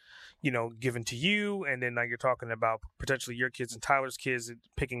being, given to you. And then now you're talking about potentially your kids and Tyler's kids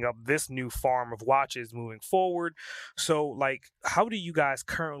picking up this new farm of watches moving forward. So how do you guys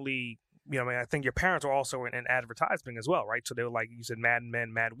currently, I think your parents are also in advertising as well, right? So they were like, you said mad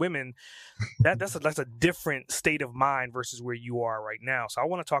men, mad women. That's a different state of mind versus where you are right now. So I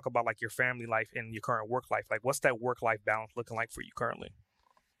want to talk about your family life and your current work life. What's that work-life balance looking like for you currently?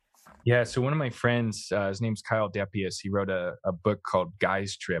 Yeah. So one of my friends, his name's Kyle Depius. He wrote a book called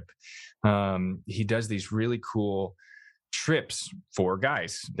Guys Trip. He does these really cool trips for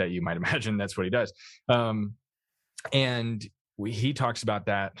guys that you might imagine that's what he does. And he talks about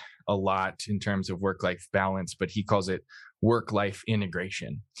that a lot in terms of work-life balance, but he calls it work-life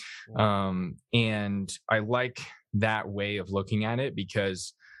integration. And I like that way of looking at it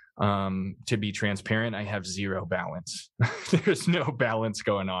because, to be transparent, I have zero balance. There's no balance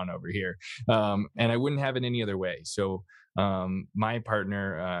going on over here. And I wouldn't have it any other way. So my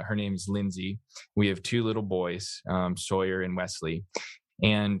partner, her name's Lindsay. We have 2 little boys, Sawyer and Wesley.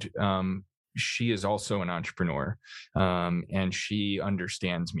 And she is also an entrepreneur, and she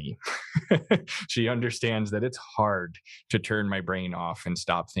understands me. She understands that it's hard to turn my brain off and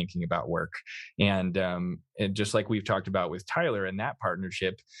stop thinking about work. And just like we've talked about with Tyler and that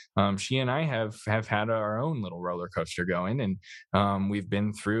partnership, she and I have had our own little roller coaster going, and we've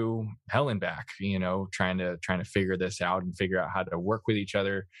been through hell and back, trying to figure this out and figure out how to work with each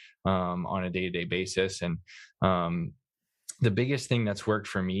other on a day-to-day basis. And the biggest thing that's worked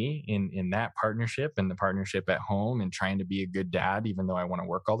for me in that partnership and the partnership at home and trying to be a good dad, even though I want to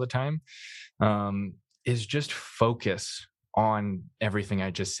work all the time, is just focus on everything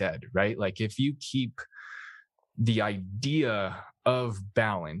I just said, right? If you keep the idea of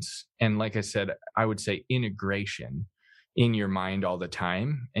balance, and like I said, I would say integration in your mind all the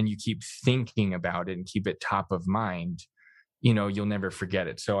time, and you keep thinking about it and keep it top of mind, you'll never forget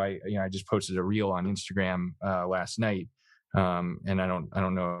it. So I just posted a reel on Instagram last night. And I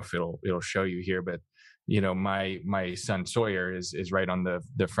don't know if it'll show you here, but my son Sawyer is right on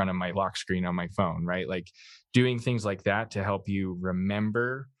the front of my lock screen on my phone, right? Doing things like that to help you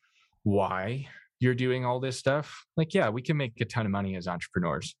remember why you're doing all this stuff. Yeah, we can make a ton of money as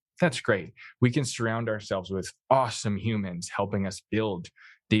entrepreneurs. That's great. We can surround ourselves with awesome humans helping us build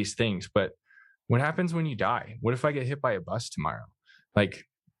these things. But what happens when you die? What if I get hit by a bus tomorrow?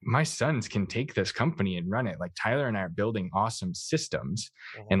 My sons can take this company and run it. Tyler and I are building awesome systems,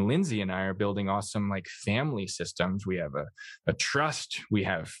 and Lindsay and I are building awesome family systems. We have a trust. We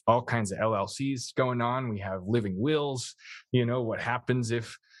have all kinds of LLCs going on. We have living wills. What happens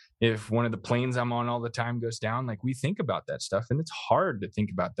if one of the planes I'm on all the time goes down? We think about that stuff, and it's hard to think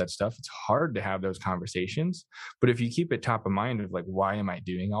about that stuff. It's hard to have those conversations. But if you keep it top of mind of why am I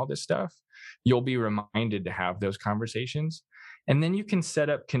doing all this stuff, you'll be reminded to have those conversations. And then you can set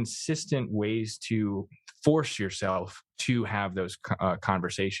up consistent ways to force yourself to have those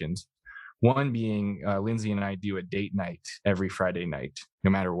conversations. One being Lindsay and I do a date night every Friday night, no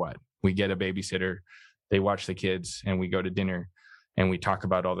matter what. We get a babysitter, they watch the kids, and we go to dinner, and we talk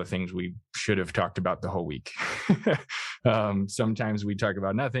about all the things we should have talked about the whole week. Sometimes we talk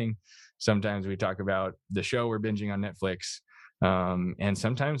about nothing. Sometimes we talk about the show we're binging on Netflix. And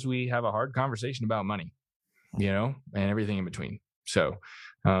sometimes we have a hard conversation about money, and everything in between. So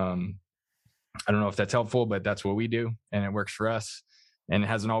I don't know if that's helpful, but that's what we do, and it works for us. And it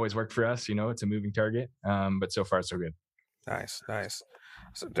hasn't always worked for us. It's a moving target, but so far so good. Nice, nice.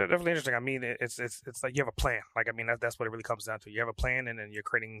 So definitely interesting. I mean, it's like you have a plan. Like, I mean, that's what it really comes down to. You have a plan, and then you're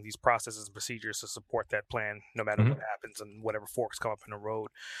creating these processes and procedures to support that plan, no matter what happens and whatever forks come up in the road.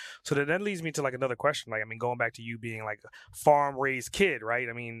 So that leads me to like another question. Like, I mean, going back to you being like a farm raised kid, right?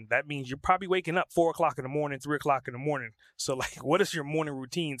 I mean, that means you're probably waking up 4 o'clock in the morning, 3 o'clock in the morning. So like, what is your morning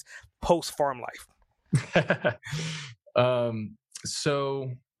routines post farm life?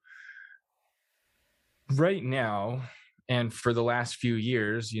 So right now, and for the last few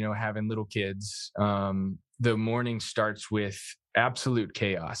years, having little kids, the morning starts with absolute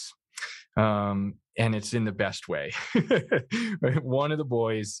chaos. And it's in the best way. One of the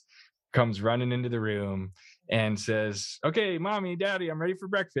boys comes running into the room and says, "Okay, mommy, daddy, I'm ready for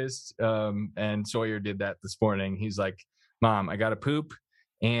breakfast." And Sawyer did that this morning. He's like, "Mom, I got to poop.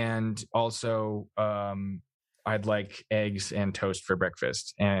 And also, I'd like eggs and toast for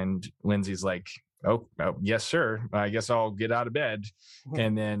breakfast." And Lindsay's like, oh yes, sir. I guess I'll get out of bed.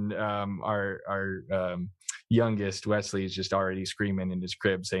 And then our youngest, Wesley, is just already screaming in his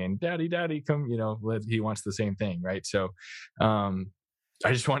crib saying, "Daddy, daddy, come," he wants the same thing. Right. So I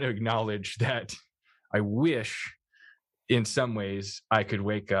just want to acknowledge that I wish in some ways I could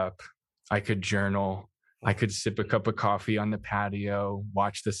wake up, I could journal, I could sip a cup of coffee on the patio,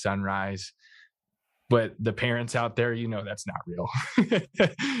 watch the sunrise. But the parents out there, that's not real.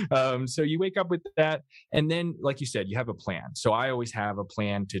 So you wake up with that. And then, like you said, you have a plan. So I always have a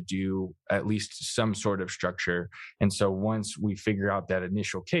plan to do at least some sort of structure. And so once we figure out that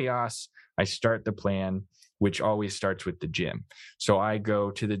initial chaos, I start the plan, which always starts with the gym. So I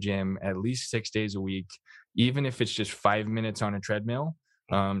go to the gym at least 6 days a week, even if it's just 5 minutes on a treadmill,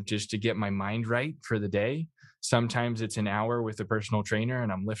 just to get my mind right for the day. Sometimes it's an hour with a personal trainer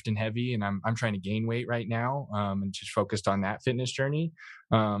and I'm lifting heavy and I'm trying to gain weight right now, and just focused on that fitness journey.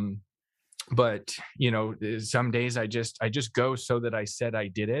 But some days I just go so that I said I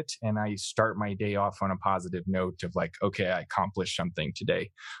did it, and I start my day off on a positive note of like, okay, I accomplished something today.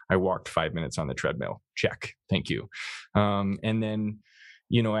 I walked 5 minutes on the treadmill. Check. Thank you. And then,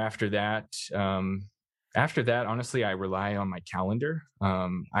 after that, honestly, I rely on my calendar.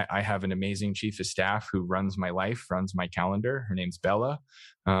 I have an amazing chief of staff who runs my life, runs my calendar. Her name's Bella.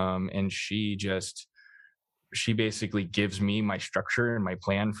 And she basically gives me my structure and my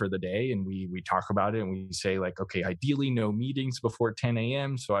plan for the day. And we talk about it and we say like, okay, ideally no meetings before 10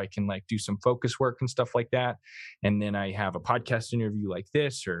 a.m. so I can like do some focus work and stuff like that. And then I have a podcast interview like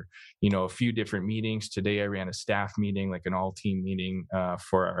this, or, a few different meetings. Today I ran a staff meeting, like an all team meeting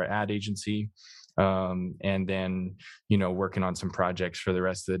for our ad agency. And then, working on some projects for the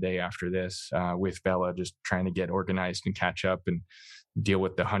rest of the day after this, with Bella, just trying to get organized and catch up and deal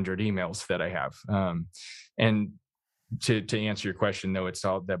with the 100 emails that I have. And to answer your question though, it's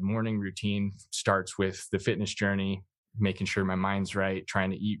all that morning routine starts with the fitness journey, making sure my mind's right,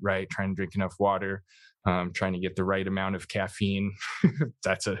 trying to eat right, trying to drink enough water, trying to get the right amount of caffeine.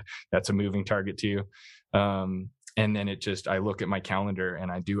 That's a moving target too. And then I look at my calendar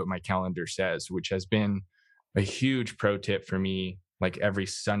and I do what my calendar says, which has been a huge pro tip for me. Like every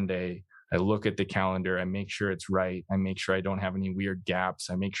Sunday, I look at the calendar, I make sure it's right. I make sure I don't have any weird gaps.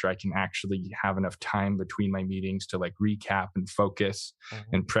 I make sure I can actually have enough time between my meetings to like recap and focus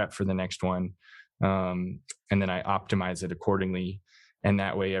and prep for the next one. And then I optimize it accordingly. And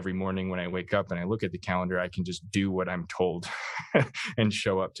that way, every morning when I wake up and I look at the calendar, I can just do what I'm told and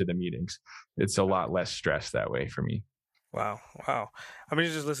show up to the meetings. It's a lot less stress that way for me. Wow. I mean,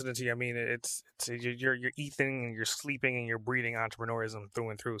 just listening to you, I mean, it's you're eating and you're sleeping and you're breathing entrepreneurism through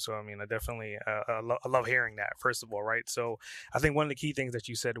and through. So, I mean, I definitely I love hearing that, first of all, right? So I think one of the key things that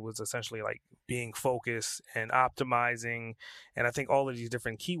you said was essentially like being focused and optimizing. And I think all of these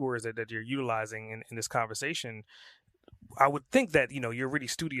different keywords that you're utilizing in this conversation, I would think that, you're really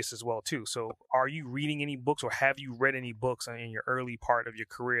studious as well too. So are you reading any books, or have you read any books in your early part of your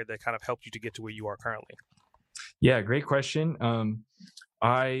career that kind of helped you to get to where you are currently? Yeah, great question.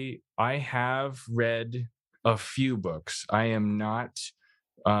 I have read a few books. I am not,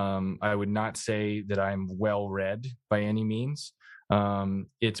 I would not say that I'm well read by any means.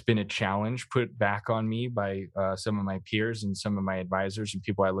 It's been a challenge put back on me by some of my peers and some of my advisors and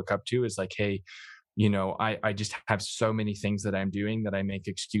people I look up to, is like, hey, I just have so many things that I'm doing that I make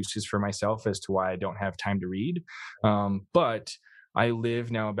excuses for myself as to why I don't have time to read. But I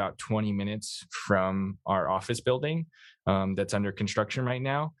live now about 20 minutes from our office building that's under construction right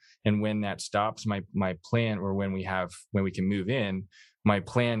now. And when that stops, my plan, or when we can move in, my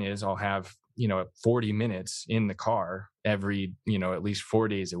plan is I'll have 40 minutes in the car every at least 4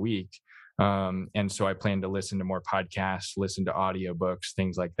 days a week, And so I plan to listen to more podcasts, listen to audiobooks,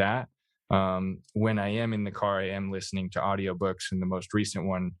 things like that. When I am in the car, I am listening to audiobooks, and the most recent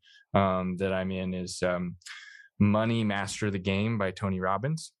one that I'm in is Money Master the Game by Tony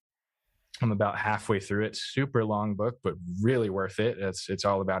Robbins. I'm about halfway through it. Super long book, but really worth it. It's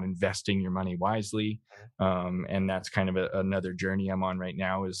all about investing your money wisely, and that's kind of another journey I'm on right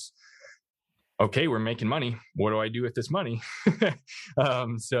now. Is okay, we're making money. What do I do with this money?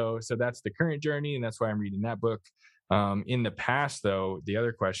 So that's the current journey, and that's why I'm reading that book. In the past, though, the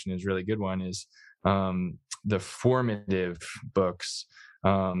other question is a really good one. Is the formative books.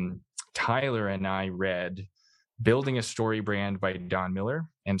 Tyler and I read Building a Story Brand by Don Miller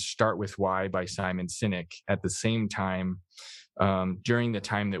and Start With Why by Simon Sinek at the same time, during the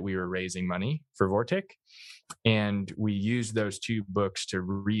time that we were raising money for Vortic. And we used those two books to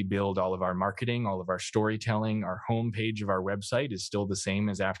rebuild all of our marketing, all of our storytelling. Our homepage of our website is still the same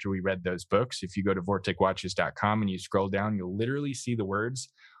as after we read those books. If you go to vorticwatches.com and you scroll down, you'll literally see the words,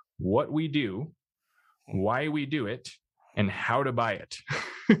 what we do, why we do it, and how to buy it.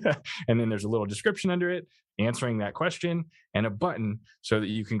 And then there's a little description under it, answering that question, and a button so that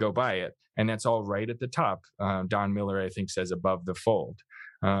you can go buy it. And that's all right at the top. Don Miller, I think, says above the fold.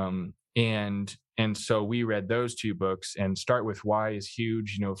 And so we read those two books, and Start With Why is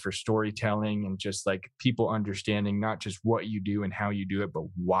huge, for storytelling and just like people understanding not just what you do and how you do it, but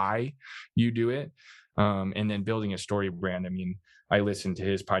why you do it. And then Building a Story Brand. I mean, I listen to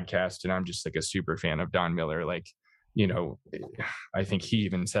his podcast, and I'm just like a super fan of Don Miller. Like, I think he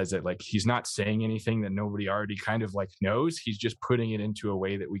even says it, like, he's not saying anything that nobody already kind of like knows. He's just putting it into a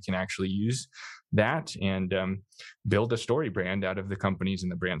way that we can actually use that and build a story brand out of the companies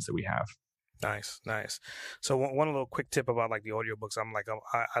and the brands that we have. Nice. So one little quick tip about like the audiobooks.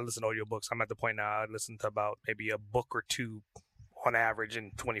 I listen to audiobooks. I'm at the point now I listen to about maybe a book or two on average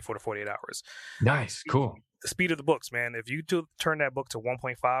in 24 to 48 hours. Nice. Cool. The speed of the books, man. If you turn that book to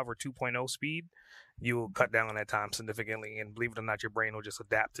 1.5 or 2.0 speed, you will cut down on that time significantly. And believe it or not, your brain will just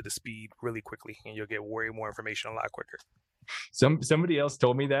adapt to the speed really quickly, and you'll get way more information a lot quicker. Somebody else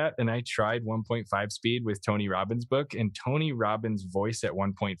told me that, and I tried 1.5 speed with Tony Robbins' book, and Tony Robbins' voice at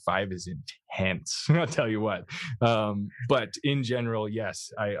 1.5 is intense. I'll tell you what. But in general, yes,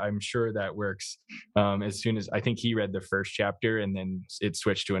 I'm sure that works. As soon as I think he read the first chapter, and then it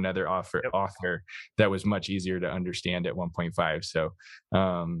switched to another author that was much easier to understand at 1.5. So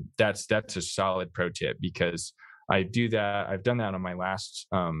that's a solid pro tip, because I do that. I've done that on my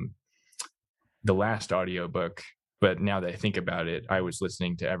the last audiobook. But now that I think about it, I was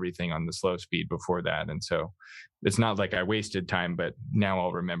listening to everything on the slow speed before that. And so it's not like I wasted time, but now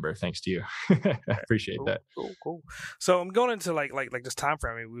I'll remember, thanks to you. I appreciate that. Cool. So I'm going into like this time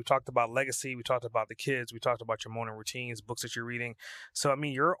frame. I mean, we talked about legacy. We talked about the kids. We talked about your morning routines, books that you're reading. So, I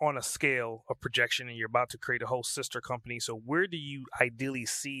mean, you're on a scale of projection, and you're about to create a whole sister company. So where do you ideally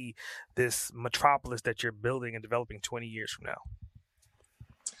see this metropolis that you're building and developing 20 years from now?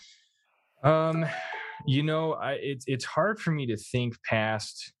 It's hard for me to think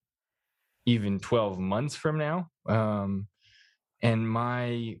past even 12 months from now. And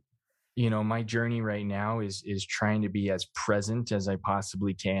my journey right now is trying to be as present as I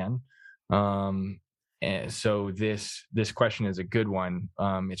possibly can. And so this question is a good one.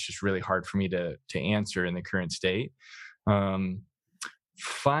 It's just really hard for me to answer in the current state. 5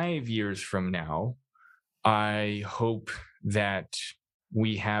 years from now, I hope that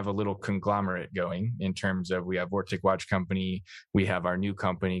we have a little conglomerate going in terms of, we have Vortic Watch Company, we have our new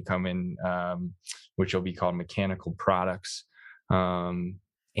company coming, which will be called Mechanical Products. And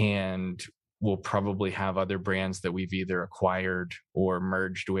we'll probably have other brands that we've either acquired or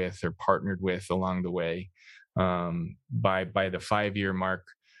merged with or partnered with along the way. By the 5-year mark,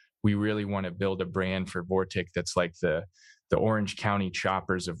 we really want to build a brand for Vortic that's like the Orange County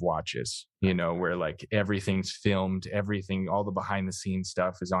Choppers of watches, where like everything's filmed, everything, all the behind the scenes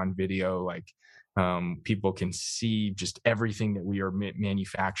stuff is on video. Like people can see just everything that we are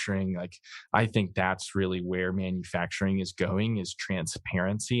manufacturing. Like, I think that's really where manufacturing is going, is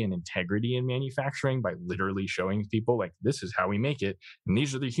transparency and integrity in manufacturing, by literally showing people like, this is how we make it. And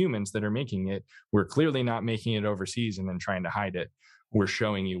these are the humans that are making it. We're clearly not making it overseas and then trying to hide it. We're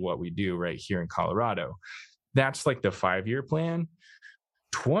showing you what we do right here in Colorado. That's like the 5-year plan.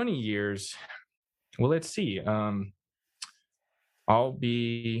 20 years. Well, let's see. I'll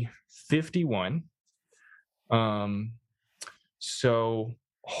be 51. So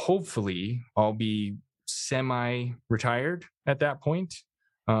hopefully I'll be semi-retired at that point.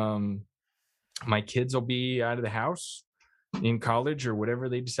 My kids will be out of the house in college or whatever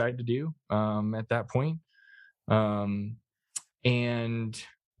they decide to do at that point. And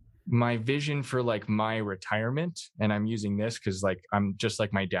my vision for like my retirement, and I'm using this because like I'm just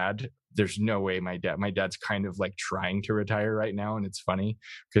like my dad. There's no way my dad's kind of like trying to retire right now, and it's funny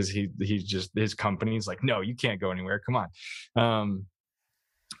because he's just, his company's like, no, you can't go anywhere, come on.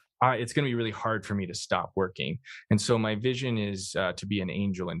 It's going to be really hard for me to stop working, and so my vision is to be an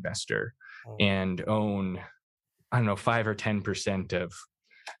angel investor and own, I don't know, 5 or 10% of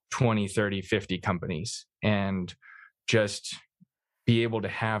 20, 30, 50 companies, and just be able to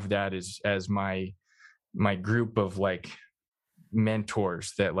have that as my group of like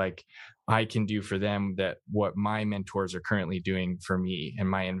mentors that like I can do for them that what my mentors are currently doing for me and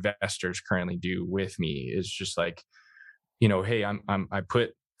my investors currently do with me is just like, hey, I put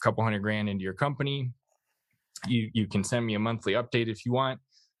a couple $100,000 into your company. You can send me a monthly update if you want,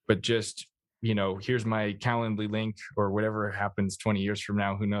 but just, here's my Calendly link or whatever happens 20 years from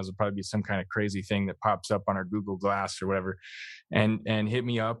now. Who knows? It'll probably be some kind of crazy thing that pops up on our Google Glass or whatever, and hit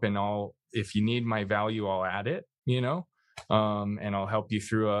me up, and if you need my value, I'll add it, and I'll help you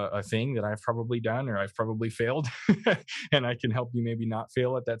through a thing that I've probably done or I've probably failed, and I can help you maybe not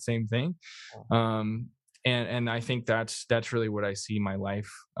fail at that same thing. And I think that's really what I see my life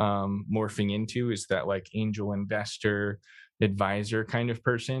morphing into, is that like angel investor, advisor kind of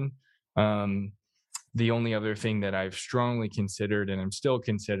person. The only other thing that I've strongly considered, and I'm still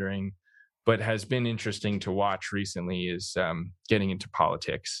considering, but has been interesting to watch recently, is getting into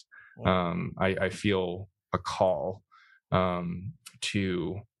politics. I feel a call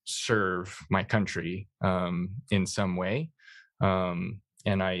to serve my country in some way. And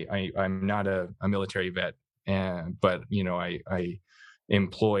I'm not a military vet, but I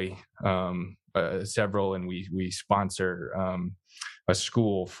employ several, and we sponsor a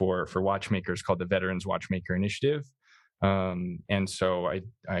school for watchmakers called the Veterans Watchmaker Initiative. And so I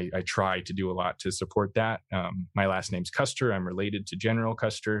try to do a lot to support that. My last name's Custer. I'm related to General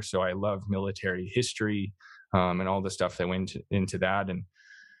Custer, so I love military history and all the stuff that went into that. And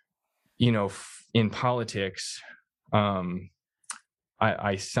in politics,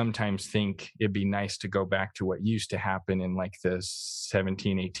 I sometimes think it'd be nice to go back to what used to happen in like the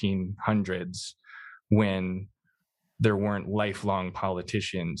 1800s, when there weren't lifelong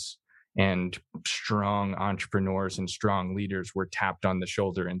politicians, and strong entrepreneurs and strong leaders were tapped on the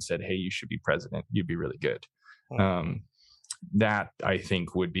shoulder and said, hey, you should be president. You'd be really good. That I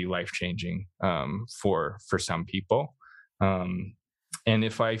think would be life-changing for some people. And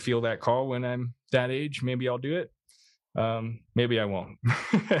if I feel that call when I'm that age, maybe I'll do it. Maybe I won't.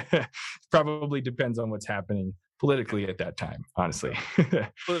 Probably depends on what's happening politically at that time, honestly.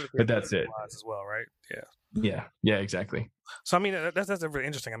 But that's it as well, right? Yeah, exactly. So I mean, that's really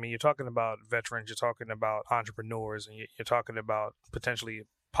interesting. I mean, you're talking about veterans, you're talking about entrepreneurs, and you're talking about potentially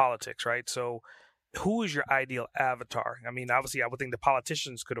politics, right? So who is your ideal avatar? I mean, obviously I would think the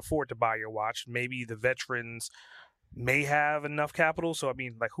politicians could afford to buy your watch. Maybe the veterans may have enough capital. So I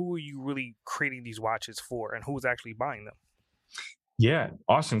mean, like, who are you really creating these watches for, and who's actually buying them? Yeah,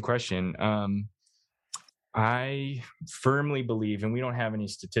 awesome question. I firmly believe, and we don't have any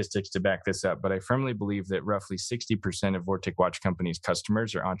statistics to back this up, but I firmly believe that roughly 60% of Vortic Watch Company's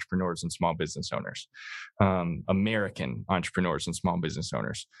customers are entrepreneurs and small business owners, American entrepreneurs and small business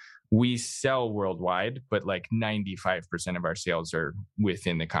owners. We sell worldwide, but like 95% of our sales are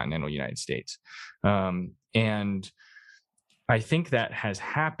within the continental United States. And I think that has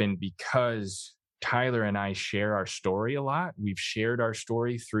happened because Tyler and I share our story a lot. We've shared our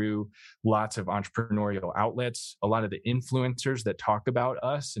story through lots of entrepreneurial outlets. A lot of the influencers that talk about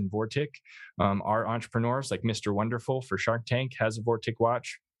us and Vortic are entrepreneurs, like Mr. Wonderful for Shark Tank has a Vortic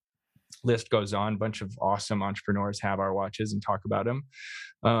watch. List goes on. A bunch of awesome entrepreneurs have our watches and talk about them.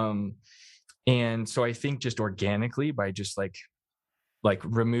 And so I think just organically, by just like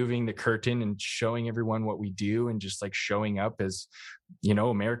removing the curtain and showing everyone what we do, and just like showing up as,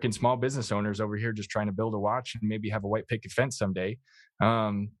 American small business owners over here just trying to build a watch and maybe have a white picket fence someday.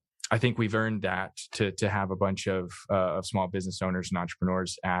 I think we've earned that to have a bunch of small business owners and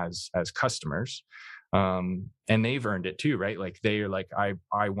entrepreneurs as customers. And they've earned it too, right? Like they are like,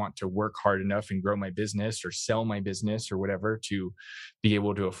 I want to work hard enough and grow my business or sell my business or whatever to be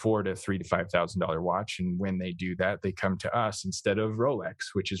able to afford a $3,000 to $5,000 watch. And when they do that, they come to us instead of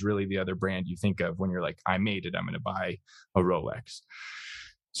Rolex, which is really the other brand you think of when you're like, I made it, I'm going to buy a Rolex.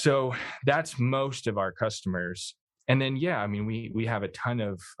 So that's most of our customers. And then, yeah, I mean, we have a ton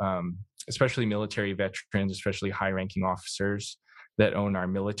of, especially military veterans, especially high-ranking officers that own our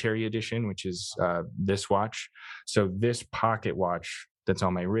military edition, which is this watch. So this pocket watch that's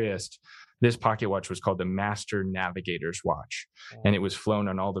on my wrist, this pocket watch was called the Master Navigator's Watch, and it was flown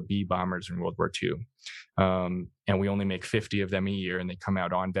on all the B bombers in World War II. And we only make 50 of them a year, and they come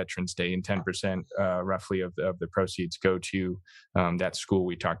out on Veterans Day, and 10% roughly of the proceeds go to that school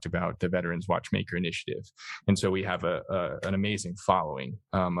we talked about, the Veterans Watchmaker Initiative. And so we have an amazing following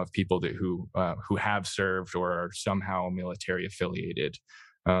of people who have served or are somehow military affiliated,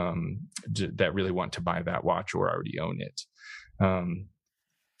 that really want to buy that watch or already own it.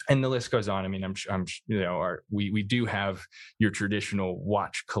 And the list goes on. I mean, we do have your traditional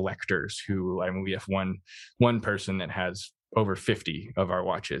watch collectors who, I mean, we have one person that has over 50 of our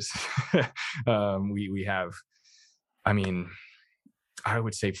watches. We have, I mean, I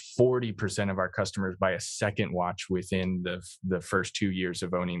would say 40% of our customers buy a second watch within the first 2 years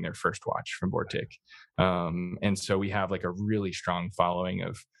of owning their first watch from Vortic. And so we have like a really strong following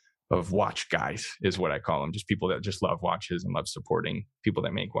of watch guys, is what I call them, just people that just love watches and love supporting people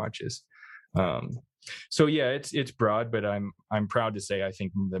that make watches. So yeah, it's broad, but I'm proud to say I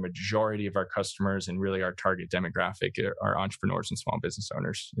think the majority of our customers and really our target demographic are entrepreneurs and small business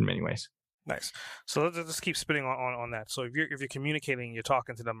owners in many ways. Nice. So let's keep spinning on that. So if you're communicating, you're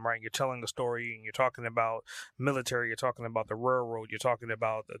talking to them, right? You're telling the story, and you're talking about military, you're talking about the railroad, you're talking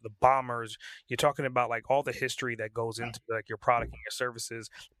about the bombers, you're talking about like all the history that goes into like your product and your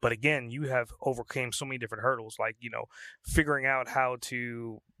services. But again, you have overcame so many different hurdles, like, you know, figuring out how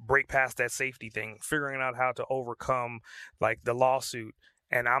to break past that safety thing, figuring out how to overcome like the lawsuit.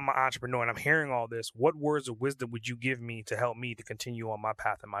 And I'm an entrepreneur and I'm hearing all this. What words of wisdom would you give me to help me to continue on my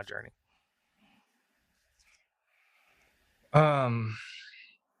path and my journey?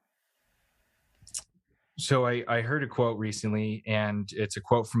 So I heard a quote recently, and it's a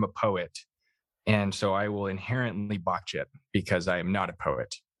quote from a poet. And so I will inherently botch it because I am not a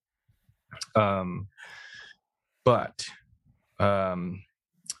poet. But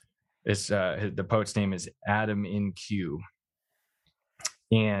it's the poet's name is Adam in Q.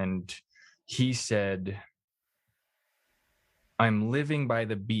 And he said, "I'm living by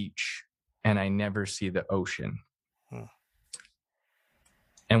the beach and I never see the ocean."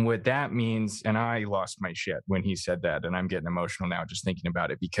 And what that means, and I lost my shit when he said that, and I'm getting emotional now just thinking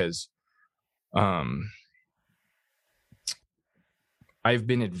about it, because I've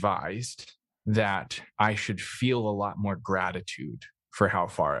been advised that I should feel a lot more gratitude for how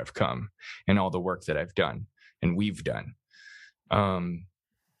far I've come and all the work that I've done and we've done. But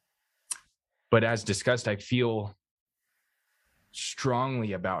as discussed, I feel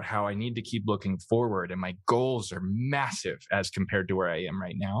strongly about how I need to keep looking forward, and my goals are massive as compared to where I am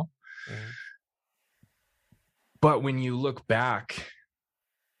right now. Mm-hmm. But when you look back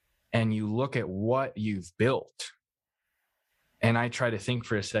and you look at what you've built, and I try to think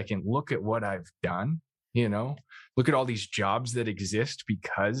for a second, look at what I've done, you know, look at all these jobs that exist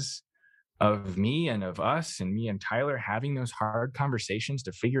because of me and of us and me and Tyler having those hard conversations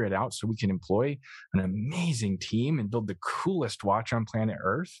to figure it out so we can employ an amazing team and build the coolest watch on planet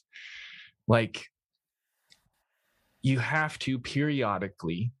Earth. Like, you have to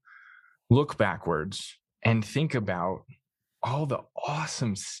periodically look backwards and think about all the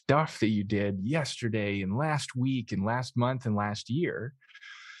awesome stuff that you did yesterday and last week and last month and last year,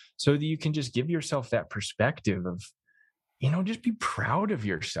 so that you can just give yourself that perspective of, you know, just be proud of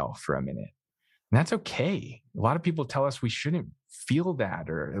yourself for a minute. And that's okay. A lot of people tell us we shouldn't feel that,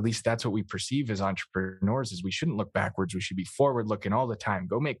 or at least that's what we perceive as entrepreneurs, is we shouldn't look backwards. We should be forward looking all the time.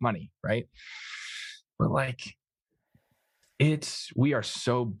 Go make money, right? But like, we are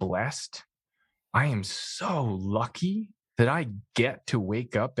so blessed. I am so lucky that I get to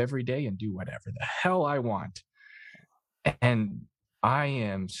wake up every day and do whatever the hell I want. And I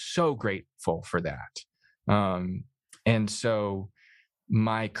am so grateful for that. And so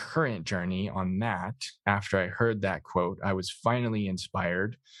my current journey on that, after I heard that quote, I was finally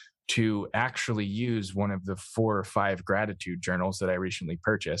inspired to actually use one of the 4 or 5 gratitude journals that I recently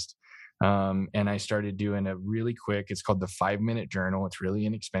purchased. And I started doing a really quick, it's called the 5-minute journal. It's really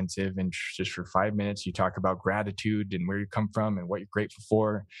inexpensive. And just for 5 minutes, you talk about gratitude and where you come from and what you're grateful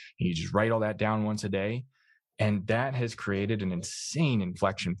for. And you just write all that down once a day. And that has created an insane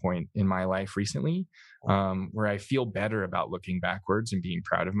inflection point in my life recently, where I feel better about looking backwards and being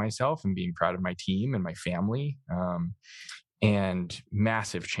proud of myself and being proud of my team and my family. And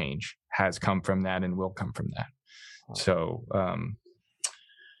massive change has come from that and will come from that. So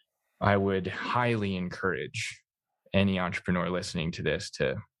I would highly encourage any entrepreneur listening to this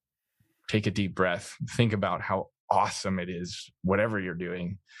to take a deep breath, think about how awesome it is, whatever you're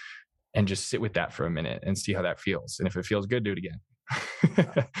doing, and just sit with that for a minute and see how that feels. And if it feels good, do it again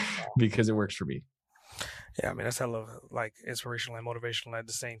because it works for me. Yeah, I mean that's hella like inspirational and motivational at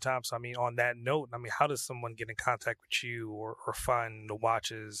the same time. So I mean, on that note, I mean, how does someone get in contact with you or find the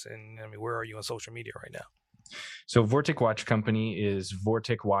watches? And I mean, where are you on social media right now? So Vortic Watch Company is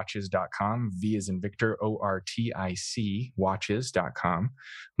vorticwatches.com. V is in Victor, ORTIC watches.com.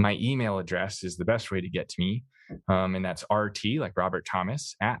 My email address is the best way to get to me. And that's RT, like Robert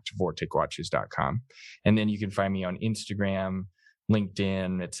Thomas, at vorticwatches.com. And then you can find me on Instagram,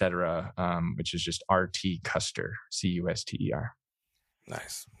 LinkedIn, etc., which is just RT Custer, Custer.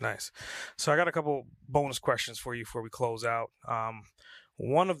 Nice, nice. So I got a couple bonus questions for you before we close out.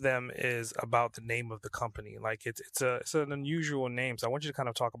 One of them is about the name of the company. Like it's an unusual name. So I want you to kind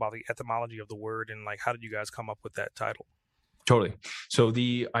of talk about the etymology of the word and like how did you guys come up with that title? Totally. So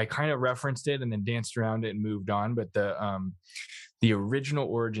I kind of referenced it and then danced around it and moved on. But the original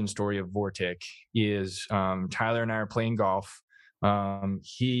origin story of Vortic is Tyler and I are playing golf.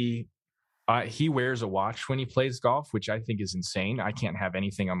 He wears a watch when he plays golf, which I think is insane. I can't have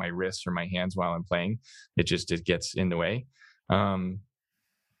anything on my wrists or my hands while I'm playing. It gets in the way.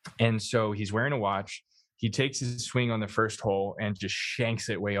 And so he's wearing a watch. He takes his swing on the first hole and just shanks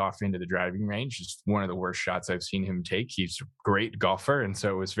it way off into the driving range. Just one of the worst shots I've seen him take. He's a great golfer. And so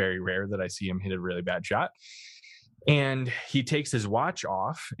it was very rare that I see him hit a really bad shot. And he takes his watch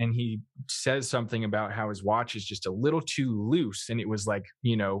off and he says something about how his watch is just a little too loose. And it was like,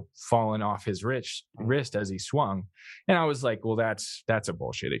 falling off his wrist as he swung. And I was like, well, that's a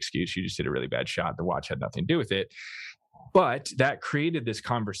bullshit excuse. You just hit a really bad shot. The watch had nothing to do with it. But that created this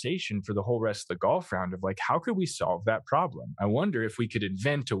conversation for the whole rest of the golf round of like, how could we solve that problem? I wonder if we could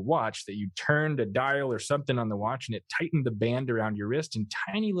invent a watch that you turned a dial or something on the watch and it tightened the band around your wrist in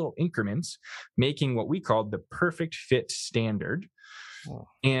tiny little increments, making what we called the perfect fit standard. Oh.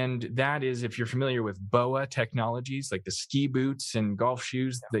 And that is, if you're familiar with BOA technologies, like the ski boots and golf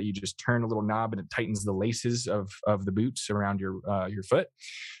shoes that you just turn a little knob and it tightens the laces of the boots around your foot.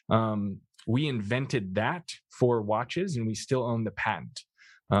 We invented that for watches and we still own the patent.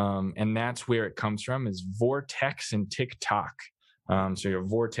 And that's where it comes from is vortex and tick-tock. So your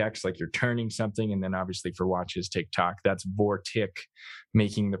vortex, like you're turning something, and then obviously for watches, tick-tock, that's Vortic,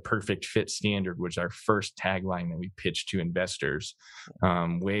 making the perfect fit standard, was our first tagline that we pitched to investors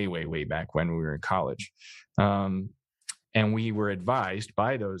way, way, way back when we were in college. And we were advised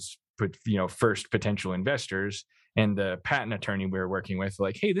by those first potential investors and the patent attorney we were working with,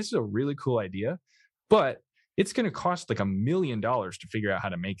 like, hey, this is a really cool idea, but it's going to cost like $1 million to figure out how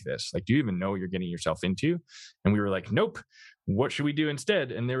to make this. Like, do you even know what you're getting yourself into? And we were like, nope. What should we do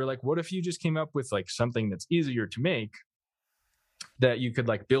instead? And they were like, what if you just came up with like something that's easier to make that you could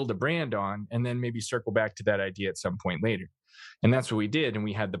like build a brand on and then maybe circle back to that idea at some point later? And that's what we did. And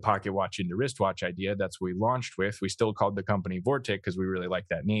we had the pocket watch into wristwatch idea. That's what we launched with. We still called the company Vortic because we really like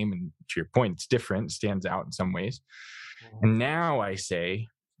that name. And to your point, it's different, it stands out in some ways. And now I say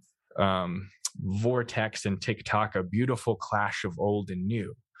Vortex and tick-tock, a beautiful clash of old and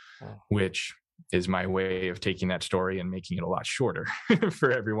new, which is my way of taking that story and making it a lot shorter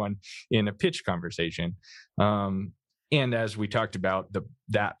for everyone in a pitch conversation. And as we talked about,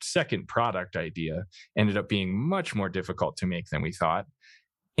 that second product idea ended up being much more difficult to make than we thought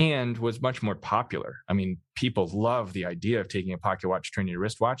and was much more popular. I mean, people love the idea of taking a pocket watch, turning a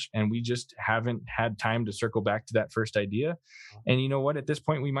wristwatch, and we just haven't had time to circle back to that first idea. And you know what? At this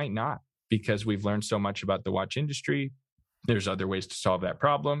point, we might not, because we've learned so much about the watch industry. There's other ways to solve that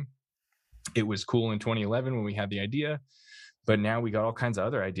problem. It was cool in 2011 when we had the idea, but now we got all kinds of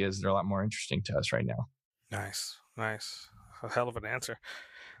other ideas that are a lot more interesting to us right now. Nice. A hell of an answer.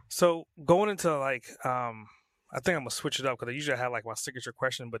 So going into like, I think I'm gonna switch it up because I usually have like my signature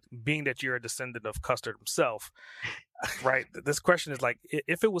question, but being that you're a descendant of Custer himself, right? This question is like,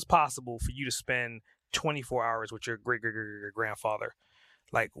 if it was possible for you to spend 24 hours with your great grandfather,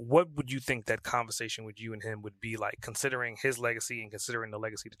 like what would you think that conversation with you and him would be like, considering his legacy and considering the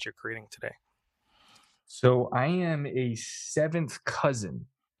legacy that you're creating today? So I am a seventh cousin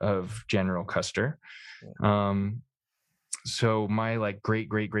of General Custer. So my like great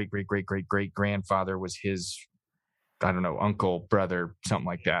grandfather was his, I don't know, uncle, brother, something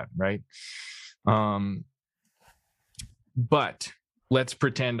like that, right? But let's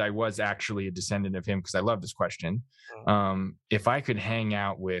pretend I was actually a descendant of him, because I love this question. If I could hang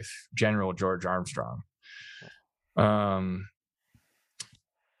out with General George Armstrong, I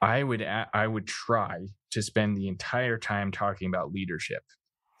would try to spend the entire time talking about leadership.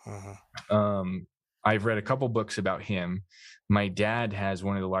 I've read a couple books about him. My dad has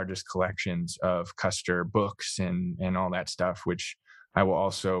one of the largest collections of Custer books and all that stuff, which I will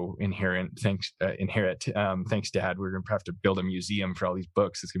also inherit. Thanks, Dad. We're going to have to build a museum for all these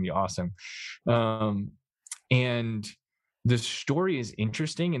books. It's going to be awesome. And the story is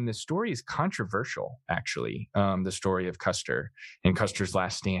interesting, and the story is controversial, actually. The story of Custer and Custer's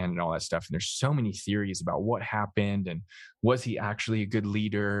last stand and all that stuff. And there's so many theories about what happened and was he actually a good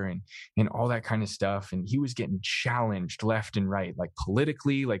leader and all that kind of stuff. And he was getting challenged left and right, like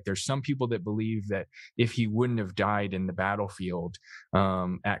politically. Like there's some people that believe that if he wouldn't have died in the battlefield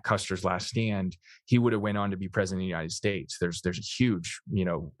at Custer's last stand, he would have went on to be president of the United States. There's a huge,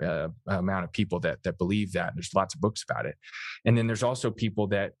 amount of people that believe that. There's lots of books about it. And then there's also people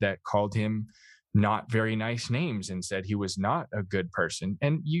that called him not very nice names and said he was not a good person.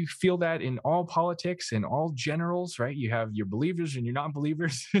 And you feel that in all politics and all generals, right? You have your believers and your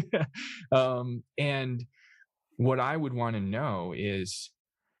non-believers. And what I would want to know is,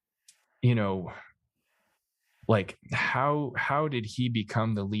 like how did he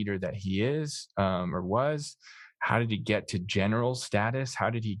become the leader that he is, or was? How did he get to general status? How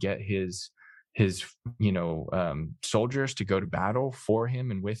did he get his soldiers to go to battle for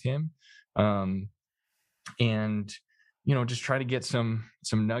him and with him? And just try to get some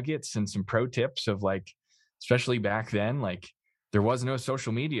nuggets and some pro tips of, like, especially back then, like there was no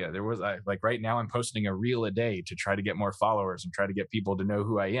social media. There was like right now I'm posting a reel a day to try to get more followers and try to get people to know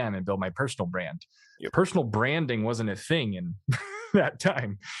who I am and build my personal brand. Personal branding wasn't a thing in that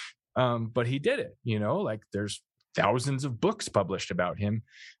time. But he did it, like there's thousands of books published about him,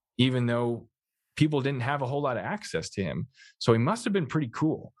 even though people didn't have a whole lot of access to him. So he must have been pretty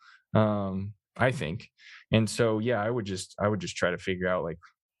cool, I think. And so, yeah, I would just try to figure out, like,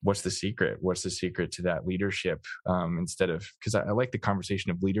 what's the secret? What's the secret to that leadership? Instead of, because I like the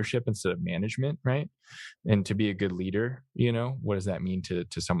conversation of leadership instead of management, right? And to be a good leader, what does that mean to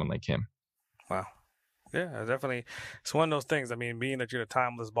someone like him? Wow. Yeah, definitely. It's one of those things. I mean, being that you're a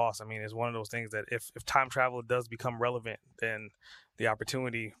timeless boss, I mean, it's one of those things that if time travel does become relevant, then the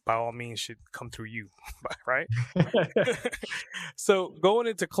opportunity, by all means, should come through you, right? So going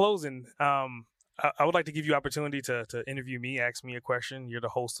into closing, I would like to give you opportunity to interview me, ask me a question. You're the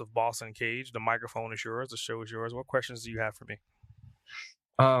host of Boss Uncaged. The microphone is yours. The show is yours. What questions do you have for me?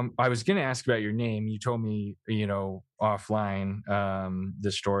 I was going to ask about your name. You told me, offline,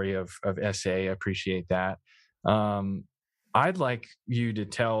 the story of SA. I appreciate that. I'd like you to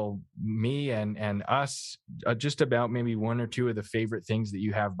tell me and us just about maybe one or two of the favorite things that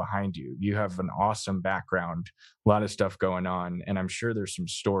you have behind you. You have an awesome background, a lot of stuff going on, and I'm sure there's some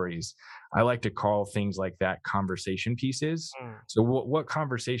stories. I like to call things like that conversation pieces. So what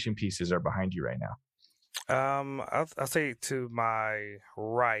conversation pieces are behind you right now? I'll say to my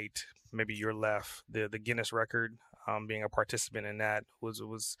right, maybe your left, the Guinness record. Being a participant in that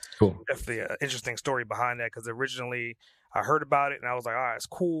was cool. Definitely an interesting story behind that, because originally I heard about it and I was like, all right, it's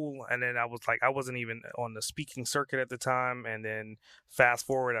cool. And then I was like, I wasn't even on the speaking circuit at the time. And then fast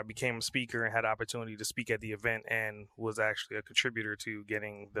forward, I became a speaker and had the opportunity to speak at the event and was actually a contributor to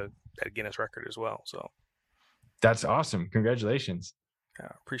getting that Guinness record as well. So that's awesome. Congratulations. Yeah,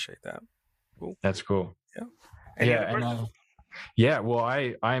 I appreciate that. Cool. That's cool. Yeah. Well,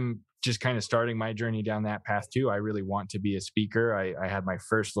 I'm just kind of starting my journey down that path too. I really want to be a speaker. I had my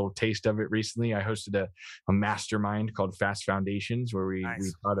first little taste of it recently. I hosted a mastermind called Fast Foundations, where we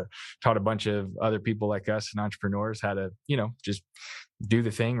taught a bunch of other people like us and entrepreneurs how to, just do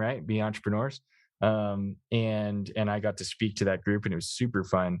the thing, right? Be entrepreneurs. And I got to speak to that group, and it was super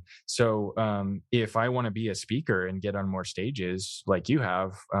fun. So, if I want to be a speaker and get on more stages like you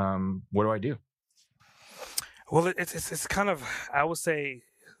have, what do I do? Well, it's kind of, I would say,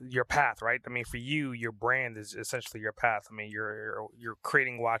 your path, right? I mean, for you, your brand is essentially your path. I mean, you're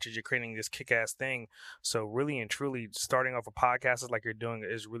creating watches, you're creating this kick-ass thing. So really and truly, starting off a podcast is like you're doing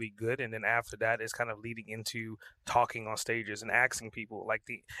is really good. And then after that is kind of leading into talking on stages and asking people, like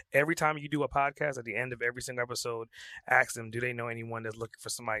every time you do a podcast, at the end of every single episode, ask them, do they know anyone that's looking for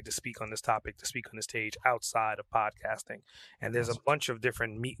somebody to speak on this topic, to speak on the stage outside of podcasting? And there's a bunch of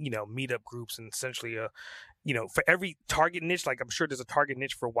different meetup groups, and essentially for every target niche, like I'm sure there's a target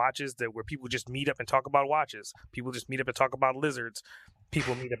niche for watches where people just meet up and talk about watches. People just meet up and talk about lizards.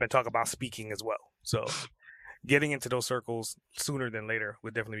 People meet up and talk about speaking as well. So getting into those circles sooner than later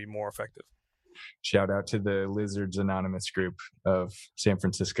would definitely be more effective. Shout out to the Lizards Anonymous group of San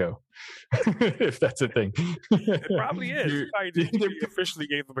Francisco, if that's a thing. It probably is. You officially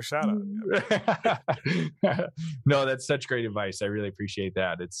gave them a shout out. No, that's such great advice. I really appreciate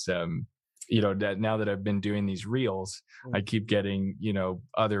that. It's that now that I've been doing these reels, I keep getting,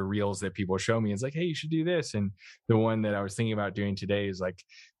 other reels that people show me. It's like, hey, you should do this. And the one that I was thinking about doing today is like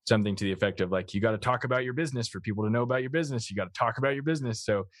something to the effect of like, you got to talk about your business for people to know about your business. You got to talk about your business.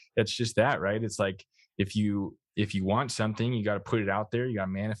 So it's just that, right? It's like, if you if you want something, you got to put it out there. You got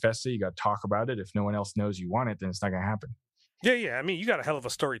to manifest it. You got to talk about it. If no one else knows you want it, then it's not going to happen. Yeah. I mean, you got a hell of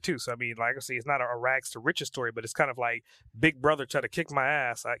a story too. So I mean, like I say, it's not a rags to riches story, but it's kind of like Big Brother tried to kick my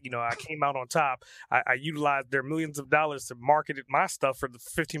ass. I came out on top. I utilized their millions of dollars to market my stuff for the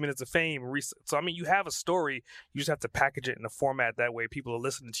 15 minutes of fame. So I mean, you have a story. You just have to package it in a format that way people are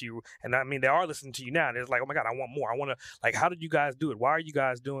listening to you. And I mean, they are listening to you now. And it's like, oh my God, I want more. I want to, like, how did you guys do it? Why are you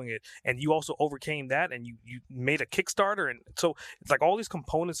guys doing it? And you also overcame that, and you made a Kickstarter, and so it's like all these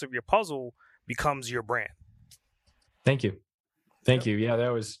components of your puzzle becomes your brand. Thank you. Yeah,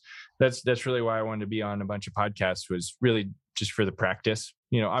 that's really why I wanted to be on a bunch of podcasts, was really just for the practice.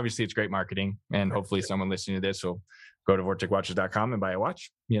 Obviously it's great marketing, and hopefully someone listening to this will go to vorticwatches.com and buy a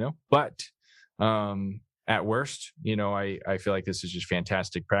watch, but at worst, I feel like this is just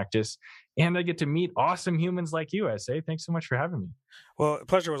fantastic practice, and I get to meet awesome humans like you, S.A. Thanks so much for having me. Well, the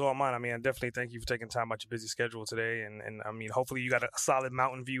pleasure was all mine. I mean, I definitely thank you for taking time out your busy schedule today. And I mean, hopefully you got a solid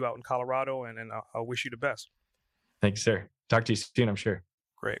mountain view out in Colorado, and I wish you the best. Thanks, sir. Talk to you soon, I'm sure.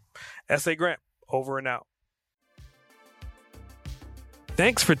 Great. S.A. Grant, over and out.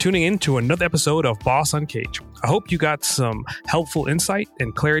 Thanks for tuning in to another episode of Boss Uncaged. I hope you got some helpful insight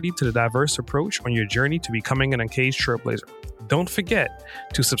and clarity to the diverse approach on your journey to becoming an uncaged trailblazer. Don't forget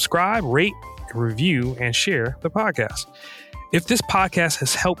to subscribe, rate, review, and share the podcast. If this podcast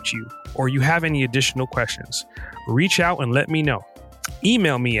has helped you, or you have any additional questions, reach out and let me know.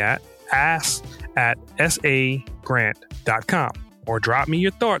 Email me at ask@sagrant.com, or drop me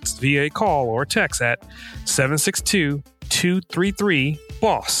your thoughts via a call or text at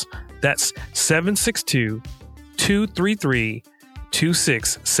 762-233-BOSS. That's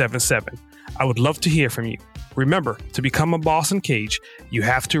 762-233-2677. I would love to hear from you. Remember, to become a boss in cage, you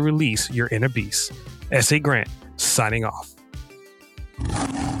have to release your inner beast. S.A. Grant, signing off.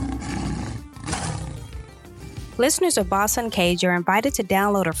 Listeners of Boss Uncaged are invited to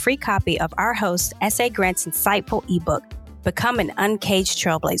download a free copy of our host, S.A. Grant's insightful ebook, Become an Uncaged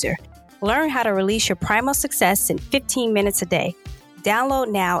Trailblazer. Learn how to release your primal success in 15 minutes a day. Download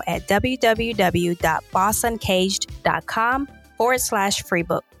now at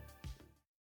www.bossuncaged.com/freebook.